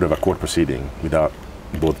never heard of a court proceeding without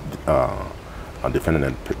both a defendant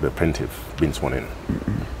and the plaintiff being sworn in.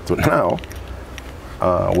 So now,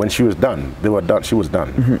 when she was done, she was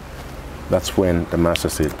done. That's when the master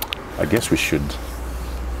said, I guess we should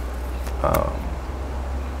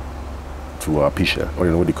to Pisha,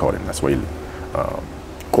 or what do you call it? That's why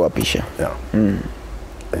Kuapisha. Yeah.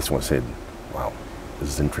 This one said, wow, this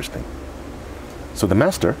is interesting. So the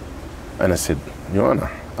master, and I said, Your Honor,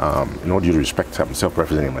 in all due respect, I'm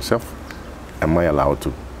self-representing myself. Am I allowed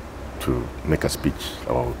to make a speech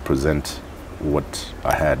or present what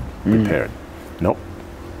I had prepared? No.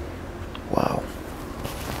 Wow.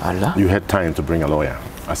 Allah. You had time to bring a lawyer.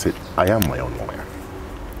 I said, I am my own lawyer.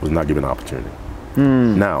 Was not given an opportunity.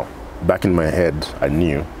 Now, back in my head, I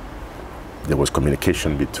knew there was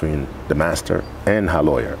communication between the master and her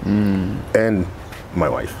lawyer and my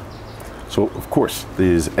wife. So, of course,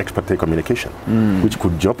 there is ex parte communication, which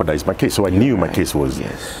could jeopardize my case. So I knew my case was.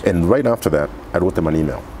 Yes. And right after that, I wrote them an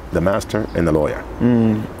email, the master and the lawyer.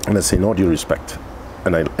 And I say, in all due respect.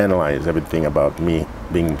 And I analyzed everything about me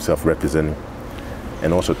being self-representing,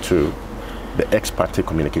 and also to the ex parte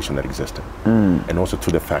communication that existed. And also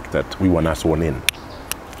to the fact that we were not sworn in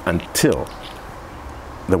until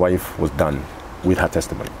the wife was done with her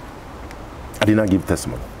testimony. I did not give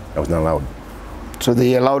testimony. I was not allowed. So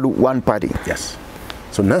they allowed one party? Yes.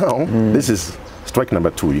 So now, this is strike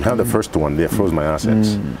number 2. You have the first one, they froze my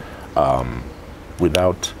assets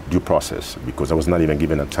without due process, because I was not even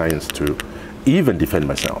given a chance to even defend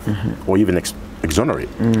myself or even exonerate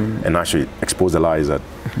and actually expose the lies that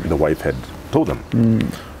the wife had told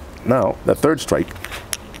them. Now, the third strike,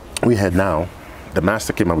 we had now, the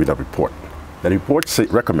master came up with a report. The report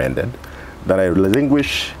recommended that I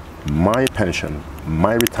relinquish my pension,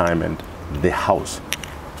 my retirement, the house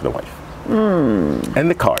to the wife. And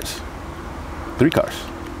the cars. 3 cars.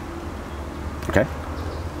 Okay?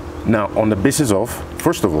 Now, on the basis of,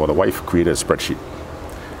 first of all, the wife created a spreadsheet.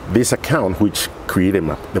 This account, which created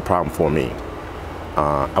the problem for me,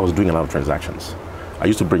 I was doing a lot of transactions. I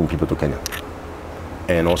used to bring people to Kenya.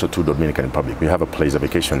 and also to Dominican Republic. We have a place, a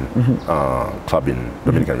vacation club in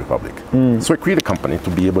Dominican Republic. So I created a company to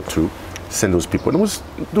be able to send those people, and it was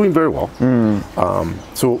doing very well.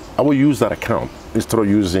 So I will use that account instead of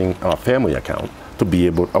using a family account to be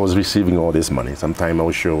able, I was receiving all this money. Sometimes I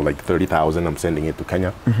will show like 30,000, I'm sending it to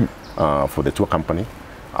Kenya for the tour company.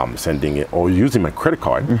 I'm sending it, or using my credit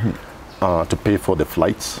card to pay for the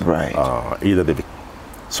flights. Right.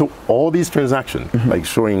 So all these transactions, like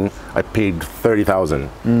showing I paid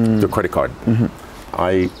 30,000 to credit card,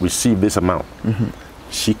 I received this amount.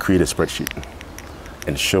 She created a spreadsheet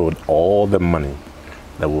and showed all the money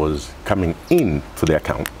that was coming in to the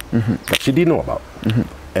account that she didn't know about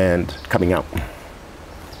and coming out.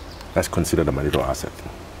 That's considered a marital asset.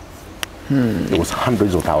 It was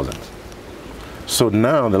hundreds of thousands. So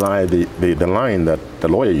now the line that the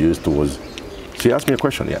lawyer used was, she asked me a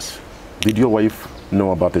question, yes. Did your wife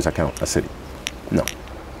know about this account? I said, no.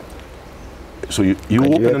 So you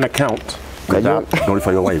open an account without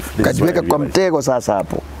notify your wife. What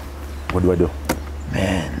do I do?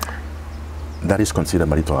 Man. That is considered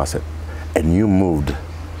marital asset. And you moved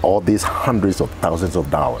all these hundreds of thousands of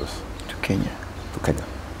dollars to Kenya. To Kenya.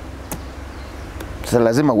 So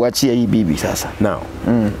lazima uachie hii bibi sasa. Now,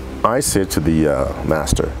 I said to the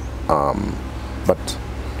master, but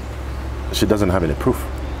she doesn't have any proof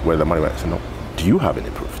where the money went. I said, no. Do you have any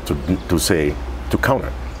proof to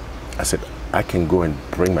counter? I said, I can go and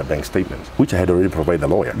bring my bank statements, which I had already provided the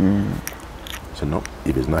lawyer. I said, no,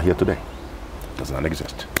 if it's not here today, it does not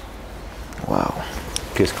exist. Wow.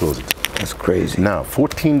 Case closed. That's crazy. Now,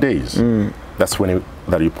 14 days, that's when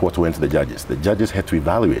the report went to the judges. The judges had to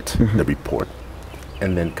evaluate the report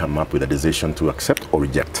and then come up with a decision to accept or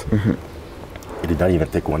reject. It did not even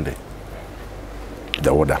take 1 day. The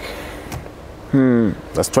order.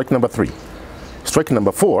 That's strike number 3. Strike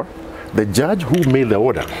number 4, the judge who made the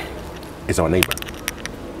order is our neighbor.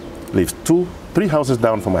 Lives 2-3 houses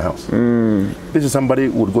down from my house. This is somebody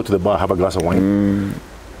who would go to the bar, have a glass of wine.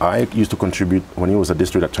 I used to contribute, when he was a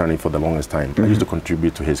district attorney for the longest time, I used to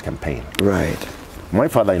contribute to his campaign. Right. My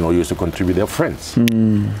father-in-law used to contribute their friends.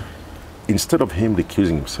 Instead of him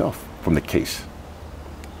recusing himself from the case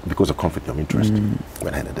because of conflict of interest,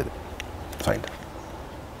 went ahead and did it, signed.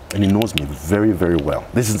 And he knows me very, very well.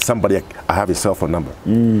 This is somebody, I have his cell phone number.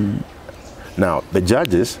 Now, the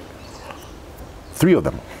judges, 3 of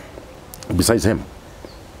them, besides him,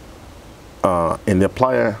 in their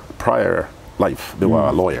prior life, they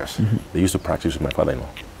were lawyers. They used to practice with my father-in-law.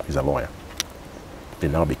 He's a lawyer. They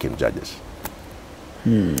now became judges.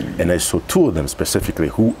 And I saw 2 of them specifically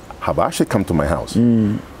who have actually come to my house.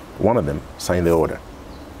 One of them signed the order.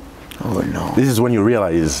 Oh no. This is when you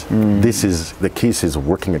realize the case is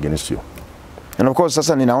working against you. And of course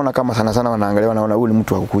sasa ninaona kama sana wanaangalia wanaona huyu ni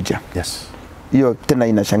mtu wa kukuja. Yes. Hiyo tena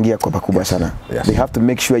inachangia kwa pakubwa sana. Yes. They have to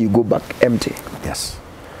make sure you go back empty. Yes.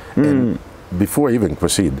 And before I even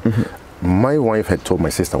proceed, my wife had told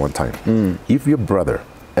my sister one time, if your brother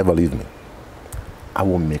ever leaves me, I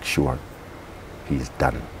will make sure he's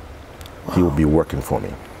done. Wow. He will be working for me.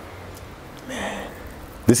 Man.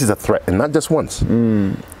 This is a threat, and not just once,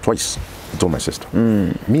 twice. I told my sister.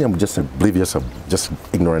 Me, I'm just oblivious, I'm just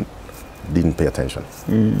ignorant, didn't pay attention.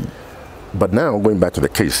 But now, going back to the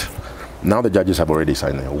case, now the judges have already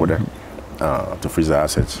signed the order to freeze the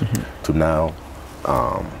assets, to now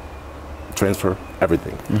transfer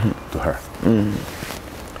everything to her.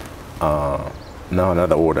 Now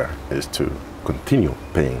another order is to continue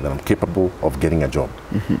paying, that I'm capable of getting a job.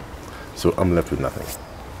 So I'm left with nothing.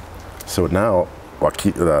 So now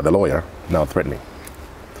the lawyer now threatened me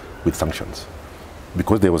with sanctions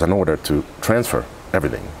because there was an order to transfer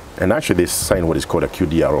everything. And actually they signed what is called a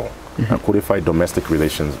QDRO, a Codified Domestic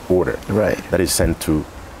Relations Order. Right. That is sent to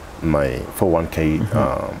my 401k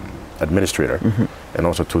administrator and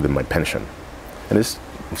also to my pension. And it's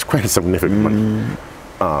quite significant money.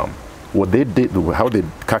 What they did, how they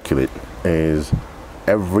calculate is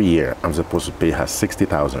every year I'm supposed to pay her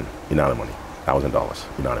 $60,000 in alimony,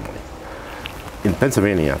 $1,000 in alimony. In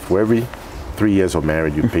Pennsylvania, for every 3 years of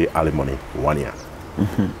marriage, you pay alimony 1 year.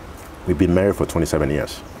 We've been married for 27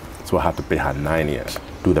 years, so I had to pay her 9 years.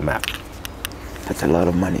 Do the math. That's a lot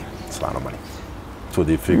of money. It's a lot of money. So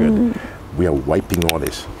they figured we are wiping all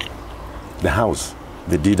this. The house,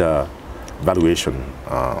 they did a valuation,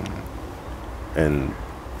 and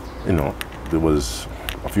you know, there was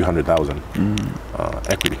a few $100,000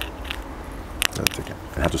 equity.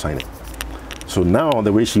 I had to sign it. So now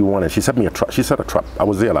the way she wanted, she set me a trap. She set a trap. I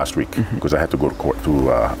was there last week because I had to go to court to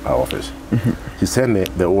her office. She sent me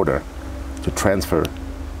the order to transfer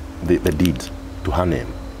the deed to her name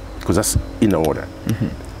because that's in the order,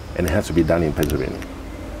 and it has to be done in Pennsylvania.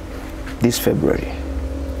 This February.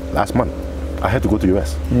 last month. I had to go to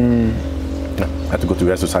US. Yeah, I had to go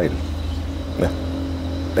to US to sign. Yeah.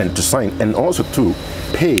 And to sign, and also to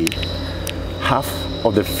pay half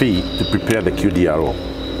of the fee to prepare the QDRO.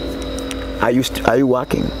 Are you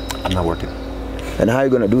working? I'm not working. And how are you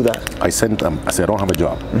going to do that? I sent them, I said, I don't have a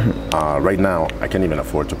job. Right now, I can't even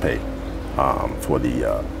afford to pay for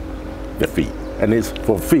the fee. And it's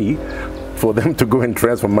for fee for them to go and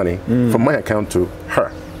transfer money from my account to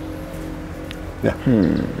her. Yeah.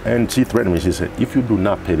 And she threatened me. She said, if you do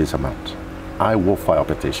not pay this amount, I will file a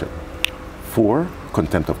petition for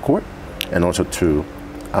contempt of court and also to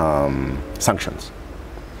sanctions.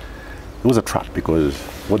 It was a trap because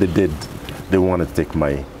what they did, they wanted to take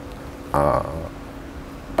my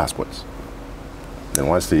passports. Then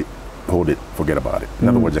once they hold it, forget about it. In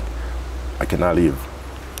other words, I cannot leave.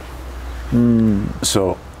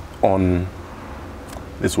 So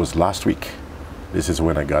this was last week. This is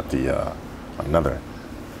when I got the another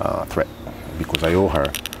threat because I owe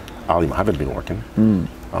her. I haven't been working.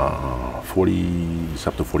 40, it's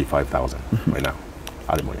up to 45,000 right now.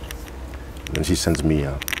 Alimony. Then she sends me.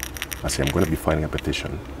 I say I'm going to be filing a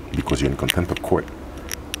petition because you're in contempt of court.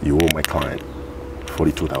 You owe my client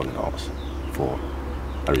 $42,000 for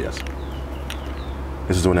arrears.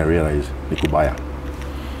 This is when I realized nikubaya.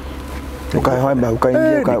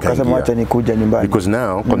 Because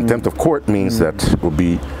now contempt of court means that we'll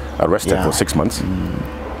be arrested for 6 months,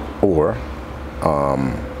 or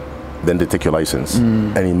then they take your license.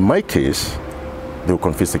 And in my case, they will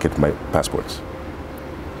confiscate my passports.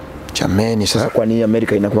 Jamani, sasa kwa nini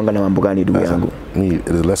Amerika inakuanga na mambo gani ndugu yangu? It's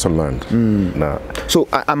a lesson learned. So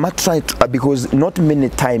I'm not trying to, because not many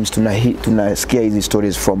times tunasikia hizi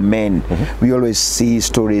stories from men. We always see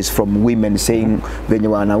stories from women saying venye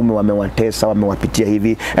wanaume wamewatesa, wamewapitia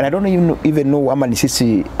hivi. And I don't even know ama ni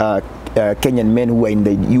sisi Kenyan men who are in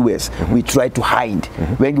the US, we try to hide.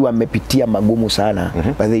 Wengi wamepitia magumu sana,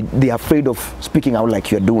 but they are afraid of speaking out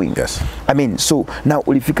like you're doing. Yes. I mean, so now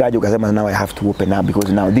ulifika aje ukasema now I have to open up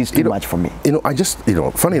because now this is too much for me. I just,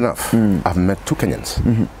 funny enough, I've met 2 Kenyans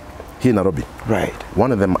here in Nairobi. Right.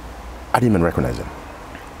 One of them, I didn't even recognize him.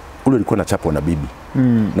 Ule alikuwa na chapo na bibi.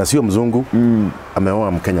 Na sio mzungu,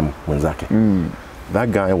 ameoa Mkenya mwenzake. That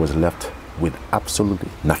guy was left with absolutely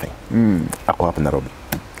nothing. Ako hapa Nairobi.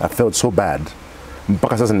 I felt so bad.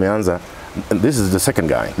 Mpaka sasa nimeanza. This is the second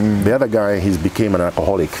guy. The other guy, he's became an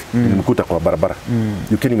alcoholic. Mkuta kwa barabara.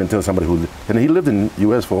 You can't even tell somebody who, and he lived in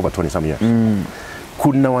US for over 20 some years.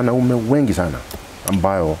 Kuna wanaume wengi sana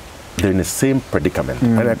ambayo they're in the same predicament.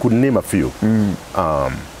 And I could name a few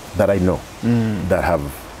that I know that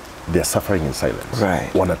they're suffering in silence.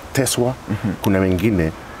 Right. Wanateswa. Kuna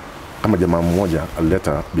wengine kama jamaa mmoja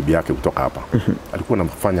alileta bibi yake kutoka hapa. Alikuwa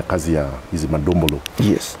anafanya kazi ya hizi madombolo.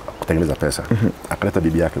 Yes. Kutengeneza pesa. Akaleta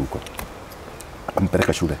bibi yake huko.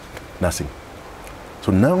 Akampeleka shule, nursing.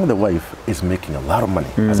 So now the wife is making a lot of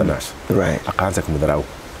money as a nurse. Right. Akaanza kumdharau.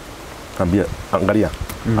 Kambia, angalia,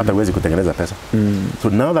 hata huwezi kutengeneza pesa. So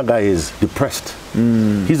now the guy is depressed.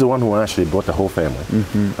 He's the one who actually brought the whole family.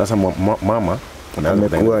 That's mama.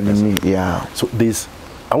 Yeah. So there's,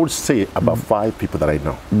 I would say about 5 people that I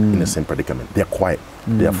know in the same predicament. They're quiet.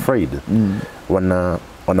 They're afraid.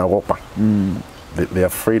 Wanaogopa. They're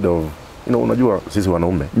afraid of, unajua sisi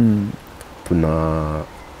wanaume. Tuna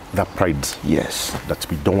that pride. Yes. That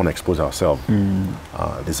we don't want to expose ourselves.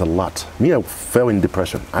 There's a lot. Me, I fell in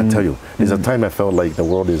depression. I tell you, there's a time I felt like the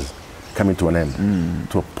world is coming to an end.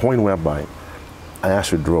 To a point whereby I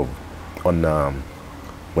actually drove on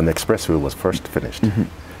when the expressway was first finished.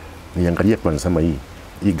 Niangalia kwa nasema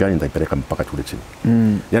hii gari nitaipeleka mpaka kule chini.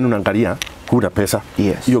 Yaani unaangalia kuna pesa.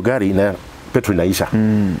 Yes. Hiyo gari ina petrol inaisha.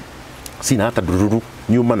 Sina hata dururu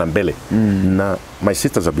nyuma na mbele. Na my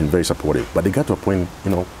sisters have been very supportive, but they got to a point,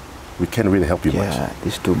 we can't really help you much. Yeah,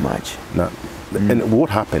 it's too much. Now, and what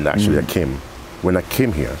happened actually, when I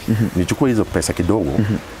came here, nilichukua hizo pesa kidogo,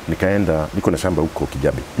 nikaenda, niko na shamba huko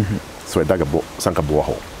Kijabi. So I dug sanka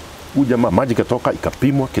borehole. Huyu jamaa maji katoka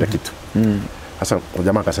ikapimwa kila kitu. Sasa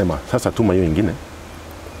jamaa akasema, sasa tuma hiyo nyingine,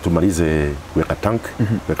 tumalize kuweka tank,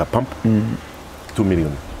 kuweka pump. 2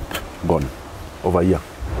 million gone over a year.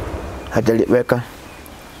 Hajaliweka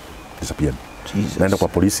disappeared. Jesus. Naenda kwa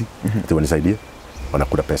polisi, ati wanisaidie,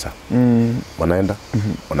 wanakula pesa. Wanaenda,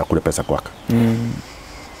 wanakula pesa kwaka.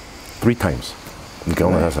 3 times.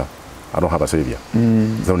 Nikaona sasa, I don't have a savior.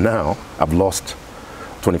 So now, I've lost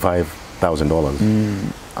 $25,000.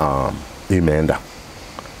 Imeenda.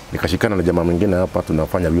 Nikashikana na jamaa mwingine hapa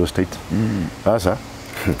tunafanya real estate. Sasa,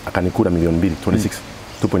 akanikula $2,000,000,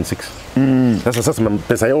 2.6. Sasa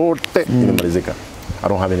pesa yote imemalizika. I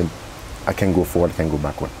don't have any, I can't go forward, I can't go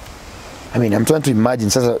backward. I mean, I'm trying to imagine.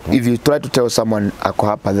 Sasa, if you try to tell someone ako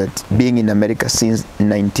hapa that being in America since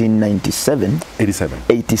 1997,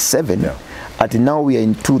 87, Yeah. at now we are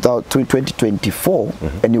in 2024,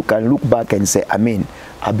 and you can look back and say, I mean,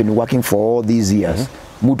 I've been working for all these years.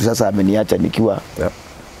 Mutu sasa ameniacha nikiwa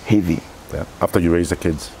heavy. Yeah. After you raise the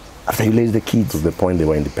kids. After you raise the kids. To the point they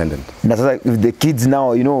were independent. Na sasa, if the kids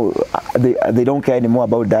now, you know, they don't care anymore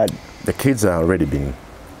about that. The kids are already being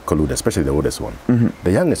colluded, especially the oldest one.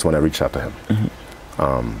 The youngest one, I reached out to him.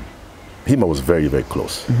 Him, I was very, very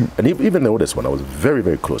close. And even the oldest one, I was very,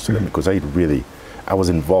 very close to them because I was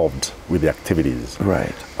involved with the activities.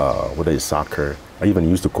 Right. Whether it's soccer, I even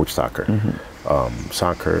used to coach soccer.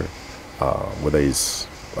 Soccer, whether it's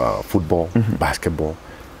football, basketball.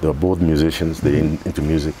 They were both musicians. They're into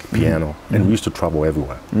music, piano, and we used to travel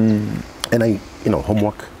everywhere. And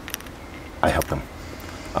homework, I helped them.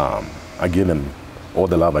 I gave them all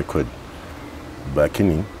the love I could.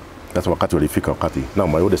 Lakini, that's wakati walifika wakati. Now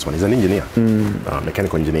my oldest one is an engineer,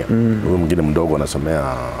 mechanical engineer. Huyu mwingine mdogo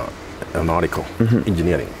anasomea aeronautical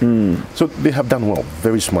engineering. So they have done well.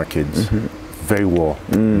 Very smart kids, very well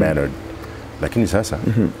mannered. Lakini sasa,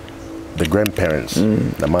 the grandparents,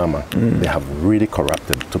 the mama, they have really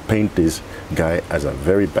corrupted to paint this guy as a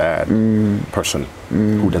very bad person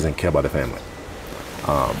who doesn't care about the family.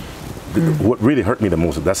 What really hurt me the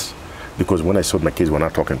most, that's because when I saw my kids were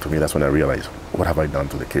not talking to me, that's when I realized, what have I done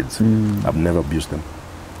to the kids? I've never abused them.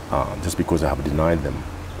 Just because I have denied them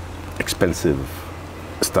expensive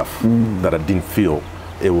stuff that I didn't feel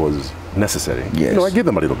it was necessary. Yes. I give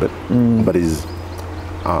them a little bit, but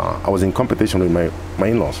I was in competition with my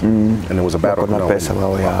in-laws, and there was a battle.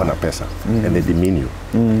 And they demean you.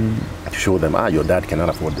 To show them, your dad cannot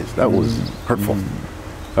afford this. That was hurtful.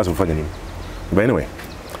 That's what funny. But anyway,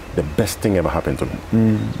 the best thing ever happened to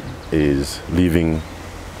me is leaving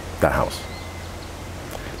that house.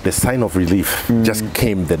 The sign of relief just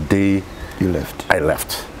came the day you left. I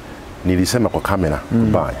left. Nilisema kwa kamera,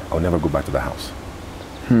 goodbye. I'll never go back to the house.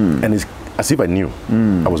 And it's as if I knew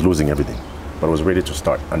I was losing everything, but I was ready to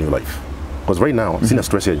start a new life. Because right now, sina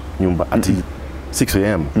stress ya nyumba at 6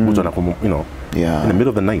 a.m. Mtu anakumu, in the middle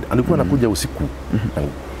of the night. Alikuwa anakuja usiku.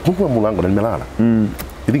 Mungu wa mulango na nimelala.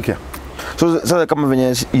 He didn't care. So kama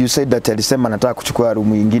venye you said that alisema anataka kuchukua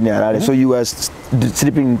room nyingine alale. So you were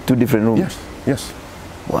sleeping in 2 different rooms? Yes.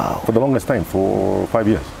 Wow. For the longest time, for 5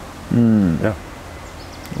 years. Yeah.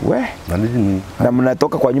 We? Na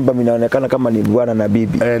mnatoka kwa nyumba mnaonekana kama ni bwana na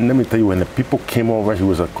bibi. And let me tell you, when the people came over, he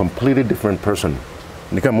was a completely different person.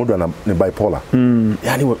 Nika muda ni bipolar.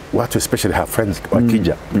 Yani watu especially have friends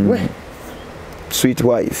wakija. Sweet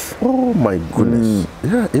wife. Oh my goodness.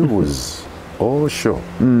 Yeah, it was sure.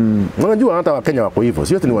 Unajua hata Wakenya wako hivyo.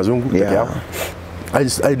 Sio ni wazungu peke yao.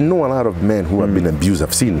 I know a lot of men who have been abused.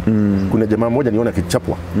 I've seen. Kuna jamaa mmoja niona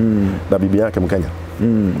kichapwa na bibi yake Mkenya.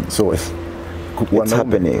 So it's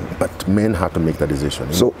happening. But men have to make that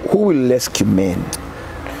decision. So who will rescue men?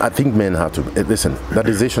 I think men have to listen. That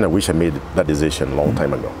decision, I wish I made that decision a long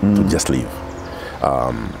time ago to just leave,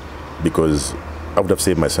 because I would have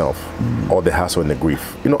saved myself all the hassle and the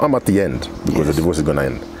grief. I'm at the end because the divorce is going to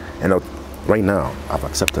end, and right now I've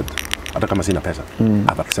accepted. I've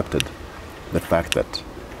accepted the fact that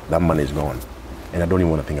that money is gone, and I don't even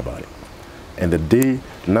want to think about it. And the day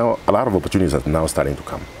now, a lot of opportunities are now starting to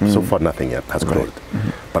come. So far, nothing yet has closed.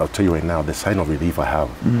 But I'll tell you right now, the sign of relief I have.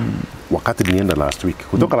 Wakati nilienda last week,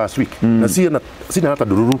 kutoka last week, na sina hata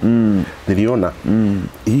dururu, niliona,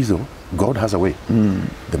 hizo, God has a way.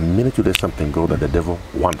 The minute you let something go that the devil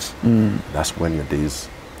wants, that's when your days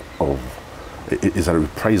of, is a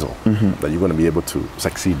reprisal that you're going to be able to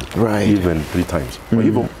succeed even 3 times. Or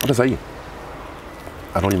even, what is I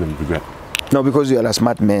don't even regret. No, because you are a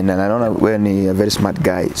smart man, and I don't know when you're a very smart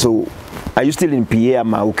guy. So, are you still in PA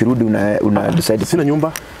ama ukirudi una decide? Sina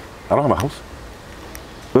nyumba. I don't have a house.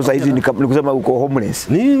 Sasa hizi ni kusema uko homeless.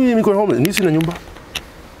 Niko homeless. Ni sina nyumba.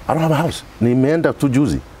 I don't have a house. Nimeenda tu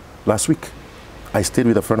juzi last week. I stayed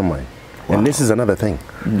with a friend of mine. Wow. And this is another thing.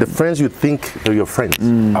 The friends you think are your friends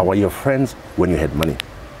are your friends when you had money.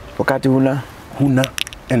 Wakati huna?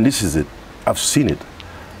 And this is it. I've seen it.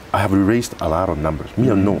 I have erased a lot of numbers.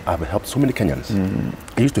 Me, I know I've helped so many Kenyans.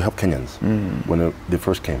 I used to help Kenyans when they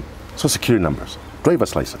first came. So security numbers,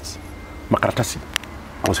 driver's license, makaratasi.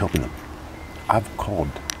 I was helping them. I've called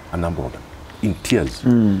a number of them in tears.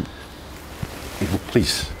 If you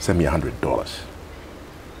please send me $100.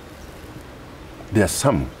 There are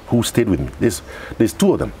some who stayed with me. There's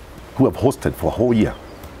 2 of them who have hosted for a whole year.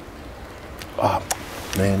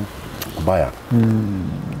 Man, Kubaya.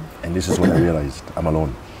 And this is when I realized I'm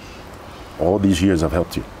alone. All these years I've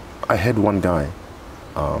helped you. I had one guy,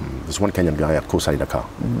 this one Kenyan guy at Kosai Dakar.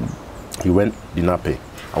 He went, did not pay.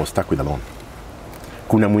 I was stuck with a loan.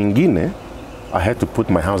 Kuna mwingine, I had to put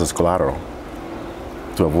my house as collateral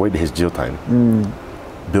to avoid his jail time.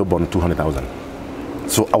 Bill bond 200,000.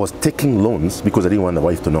 So I was taking loans because I didn't want the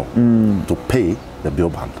wife to know to pay the bill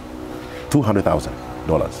bond. $200,000.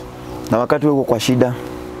 Na wakati uko kwa shida,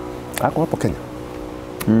 ako hapo Kenya.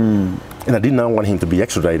 And I did not want him to be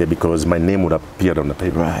extradited because my name would appear on the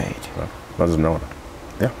paper. Right. That's no.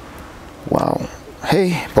 Yeah. Wow.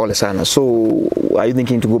 Hey, pole sana. So, are you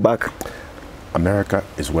thinking to go back? America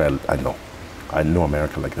is where I know. I know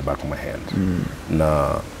America like the back of my hand.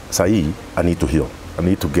 Na sahi, I need to heal. I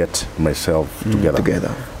need to get myself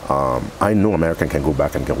together. I know American can go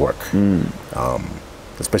back and get work.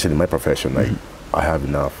 Especially in my profession, I have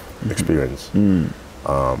enough experience.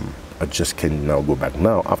 I just can now go back.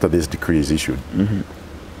 Now, after this decree is issued,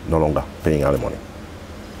 no longer paying alimony.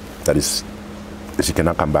 That is, she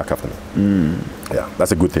cannot come back after me. Yeah,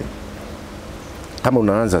 that's a good thing. Kama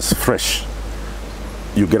unaanza fresh,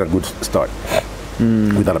 you get a good start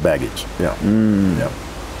without a baggage. Yeah. Yeah.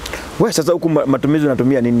 Wewe sasa huku matumizi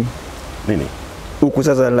unatumia nini? Nini? Huku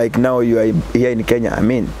sasa, like now you are here in Kenya, I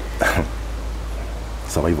mean.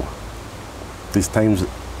 Survival. These times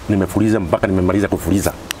nimefuliza mpaka nimemaliza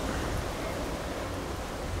kufuliza.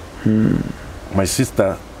 My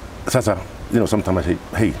sister, sasa, you know, sometimes I say,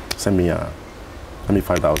 hey, send me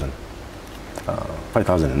 5,000.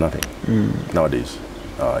 5,000 is nothing nowadays.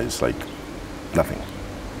 It's like nothing.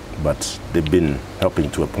 But they've been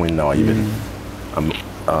helping to a point now. Even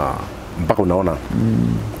mpaka unaona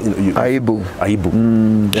aibu.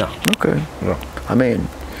 Yeah. Okay. Yeah. I mean,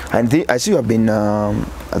 I see you have been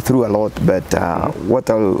through a lot, but what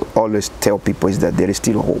I'll always tell people is that there is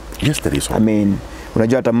still hope. Yes, there is hope. I mean,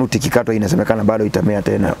 unajua hata mti kikatwa inasemekana bado itamea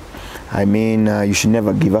tena. I mean, you should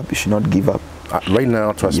never give up. You should not give up. Right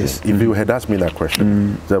now, trust me, if you had asked me that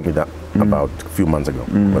question, tell me that about a few months ago,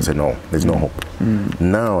 I said, no, there's no hope.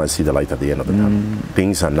 Now I see the light at the end of the tunnel.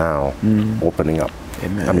 Things are now opening up.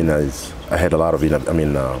 Amen. I mean, I had a lot of,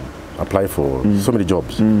 apply for so many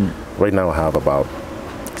jobs. Right now I have about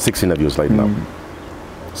 6 interviews right now.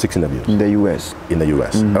 6 interviews. In the US? In the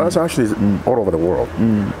US. And that's actually all over the world.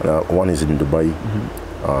 One is in Dubai,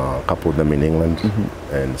 a couple of them in England,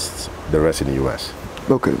 and the rest in the US.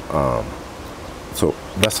 Okay. So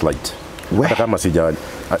that's light.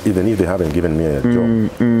 Even if they haven't given me a job,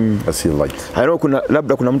 I see light. I know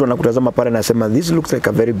labda kuna mtu anakutazama pale anasema this looks like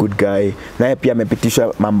a very good guy. Naye pia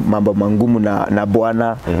amepitisha mambo mangumu na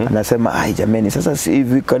bwana. Anasema ai jameni, sasa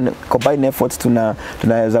if we can combine efforts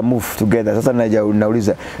tunaweza move together. Sasa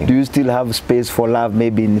nauliza, do you still have space for love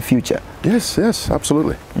maybe in the future? Yes,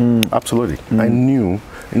 absolutely. Absolutely. I knew,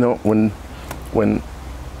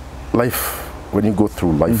 when you go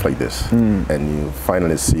through life like this and you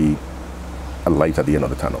finally see a light at the end of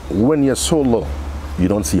the tunnel. When you're so low, you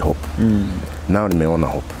don't see hope. Now nimeona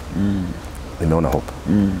hope. Nimeona hope.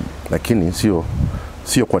 Lakini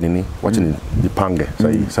sio kwa nini, wacha nijipange.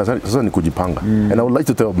 Sasa ni kujipanga. And I would like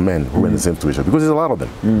to tell men who are in the same situation, because there's a lot of them.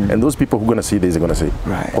 And those people who are going to see this are going to say,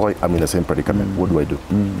 oh, I'm in the same predicament. What do I do?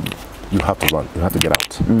 You have to run. You have to get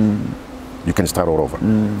out. You can start all over.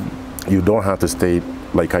 You don't have to stay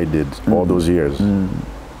like I did all those years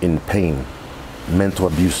in pain, mental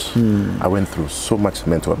abuse. I went through so much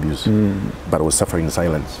mental abuse, but I was suffering in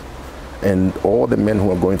silence. And all the men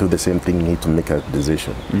who are going through the same thing need to make a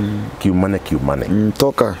decision. Kiumane.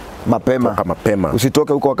 Toka mapema.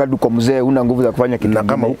 Usitoke huko wakati uko mzee una nguvu za kufanya kitu. Na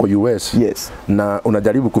kama huko US, na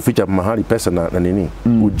unajaribu kuficha mahali pesa na nini,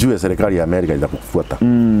 ujue serikali ya Amerika itakufuata.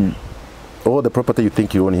 All the property you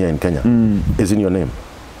think you own here in Kenya is in your name.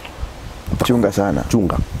 Chunga sana.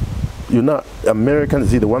 Chunga. You're not Americans.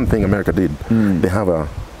 See, the one thing America did, they have a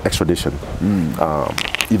extradition.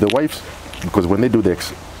 If the wives, because when they do the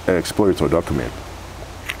exploratory document,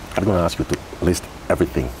 I'm going to ask you to list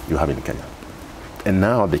everything you have in Kenya. And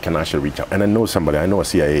now they can actually reach out. And I know somebody, I know a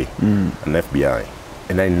CIA, an FBI,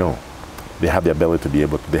 and I know they have the ability to be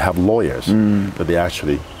able to, they have lawyers that they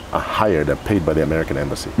actually are hired and paid by the American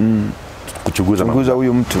embassy. Kuchunguza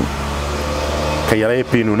huyu mtu. KRA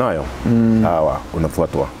pin unayo, hawa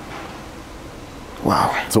unafuatwa.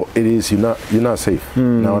 Wow. So it is, you're not safe.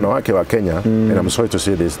 Na wanawake wa Kenya, and I'm sorry to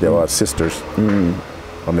say this, there are sisters,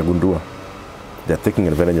 wamegundua, they're taking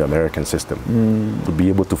advantage of the American system to be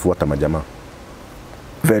able to fuata majama.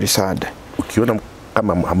 Very sad. Ukiona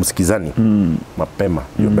kama hamsikizani, mapema,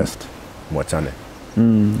 your best, mwachane.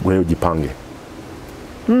 Wewe ujipange.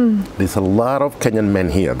 There's a lot of Kenyan men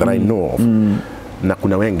here that I know of. Na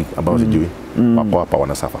kuna wengi ambao sijui wako hapa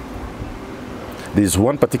wanasafa. There's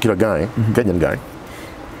one particular guy, Kenyan guy,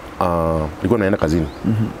 alikuwa anaenda kazini,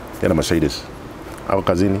 yana Mercedes. au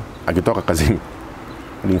kazini, akitoka kazini,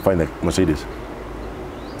 I didn't find the Mercedes.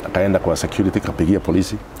 Akaenda kwa security, kapigia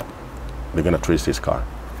polisi. They're gonna trace his car.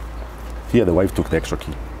 Here the wife took the extra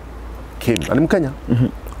key. Came, ani Mkenya.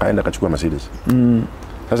 Kaenda kachukua Mercedes.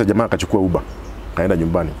 Sasa jamaa akachukua Uber. Kaenda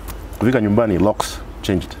nyumbani. Kufika nyumbani, locks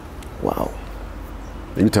changed. Wow.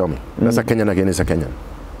 You tell me. That's a Kenyan against a Kenyan.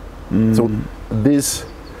 So this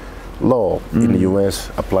law in the US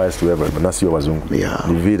applies to everyone. Na sio wazungu. Yeah.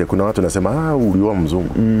 Ni vile kuna watu nasema ulioa mzungu.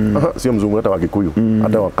 Sio mzungu, hata Wakikuyu,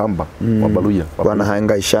 hata Wakamba, Wabaluya.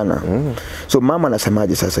 Wanahangaishana. So mama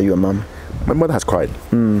anasemaje sasa, your mom? My mother has cried.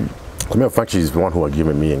 As a matter of fact, she's the one who has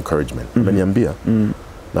given me encouragement. Ameniambia,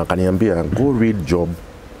 na akaniambia, go read Job,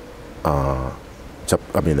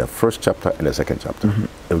 the first chapter and the second chapter.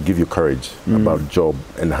 It will give you courage about Job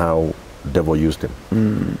and how devil used him.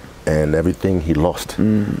 And everything he lost,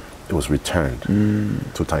 it was returned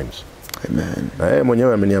 2 times. Amen.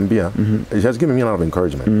 Mwenyewe ameniambia, she has given me a lot of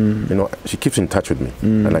encouragement. You know, she keeps in touch with me.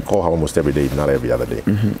 And I call her almost every day, not every other day.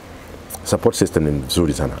 Support system in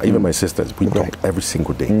Zuri sana. Even my sisters, we talk every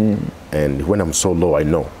single day. And when I'm so low, I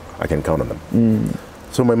know I can count on them.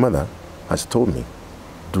 So my mother has told me,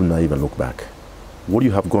 do not even look back. What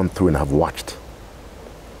you have gone through and have watched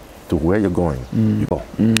to where you're going, you go.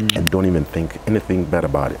 And don't even think anything bad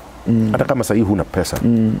about it. Hata kama sahi huna pesa,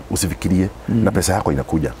 usifikirie na pesa yako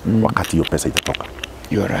inakuja wakati hiyo pesa itatoka.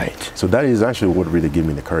 You're right. So that is actually what really gave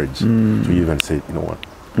me the courage to even say, you know what,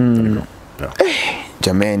 there you go. Yeah.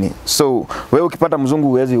 Jameni. So wewe ukipata mzungu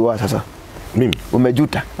huwezi uoa sasa? Mimi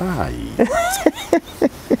umejuta?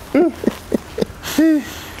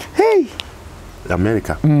 Hey.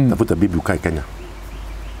 America, tafuta bibi ukae Kenya.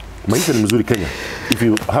 Maisha ni mzuri Kenya. If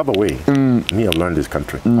you have a way, me I've learned this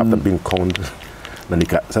country after being conned. Na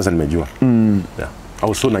sasa nimejua. Yeah. I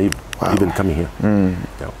was so naive even coming here.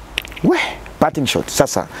 Yeah. We, parting shot.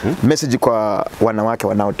 Sasa message kwa wanawake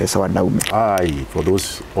wanaotesa wanaume. For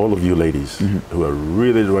those all of you ladies who are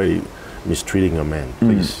really mistreating a man,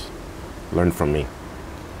 please learn from me.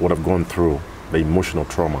 What I've gone through, the emotional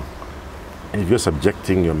trauma. And if you're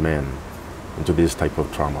subjecting your man into this type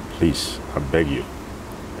of trauma, please, I beg you,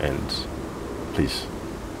 and please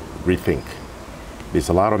rethink. There's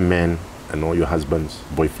a lot of men and all your husbands,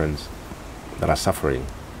 boyfriends that are suffering,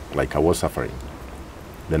 like I was suffering.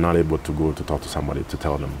 They're not able to go to talk to somebody to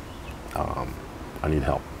tell them, I need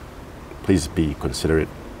help. Please be considerate.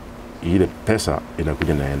 Ile pesa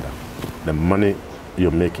inakuja naenda. The money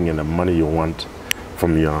you're making and the money you want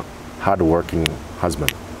from your hard-working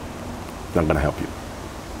husband, not gonna help you.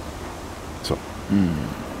 So.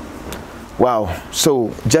 Wow.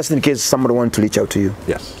 So just in case somebody wants to reach out to you.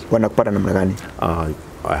 Yes. Wanakupata namna gani?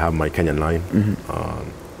 I have my Kenyan line,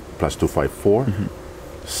 +254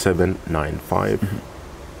 795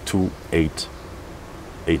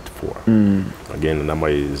 2884. Again, the number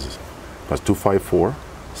is +254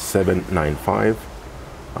 795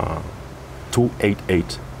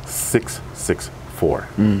 288 664.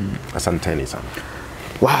 Asanteni sana.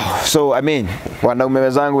 Wow. So I mean, wanaume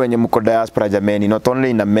wenzangu wenye mko diaspora jameni, not only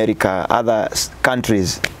in America, other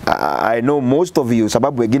countries, I know most of you,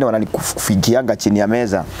 sababu wengine wananikufikianga chini ya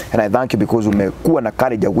meza, and I thank you because umekuwa na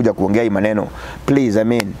courage ya kuja kuongea hii maneno. Please, I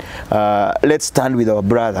mean, let's stand with our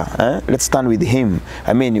brother, let's stand with him.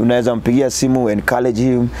 I mean, unaweza mpigia simu, encourage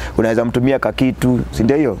him, unaweza mtumia kakitu, si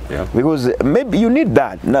ndio hiyo? Yeah. Because maybe you need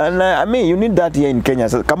that. I mean, you need that here in Kenya.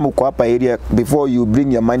 So, kama uko hapa area, before you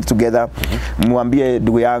bring your mind together, muambie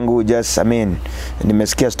ndugu yangu, just, I mean,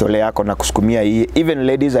 nimesikia story yako na kusukumia hii. Even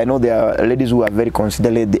ladies, I know there are ladies who are very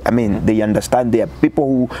considerate. I mean, they understand. There are people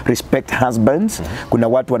who respect husbands. Kuna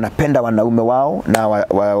watu wanapenda wanaume wao na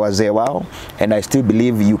wazee wao. And I still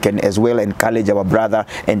believe you can as well encourage our brother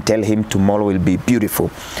and tell him tomorrow will be beautiful.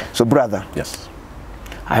 So, brother. Yes.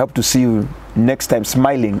 I hope to see you next time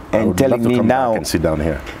smiling and telling me now. I can sit down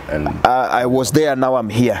here. And I was there, now I'm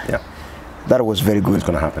here. Yeah. That was very good. It's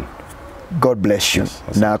going to happen. God bless you. Yes,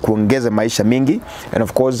 na kuongeze maisha mingi. And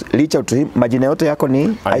of course, reach out to him. Majina yote yako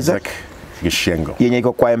ni Isaac Gishengo. Yenye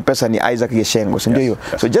iko kwa M-Pesa ni Isaac Gishengo, si ndio hiyo?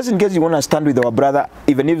 So just in case you want to stand with our brother,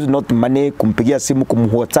 even if it's not money, kumpigia simu,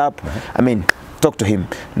 WhatsApp, I mean, talk to him.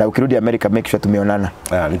 Na ukirudi America, make sure tumeonana.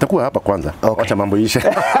 Nitakuwa hapa kwanza. Okay. Wacha mambo ishe.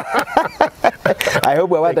 I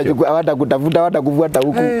hope hawatakutafuta, hawatakufuata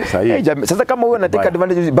huku. Hey, sasa kama wewe unataka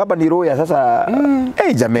advantage, baba ni roya sasa.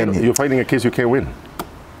 Hey, jameni. You're fighting a case you can't win.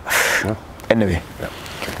 Yeah. Anyway. Yeah.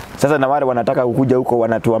 Sasa na wale wanataka kukuja huko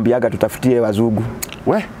wanatuambiaga tutafutie wazungu.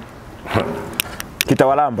 We?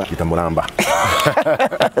 Kitawalamba. Kitamulamba.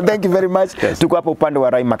 Thank you very much. Yes. Tuko hapa upande wa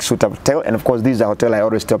Raimax Suite Hotel, and of course this is a hotel I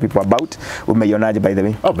always tell people about. Umeionaje by the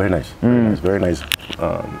way? Oh, very nice. Very nice. Very nice.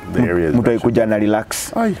 The area is mtu ikuja na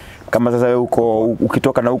relax. Kama sasa wewe uko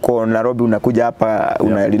ukitoka na huko Nairobi unakuja hapa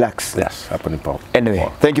una relax. Yes, hapa ni poa. Anyway,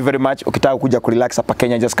 thank you very much. Ukitaka kuja ku relax hapa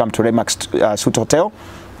Kenya, just come to Remax Suite Hotel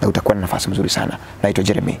na utakuwa na nafasi nzuri sana. Naitwa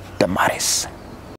Jeremy Damaris.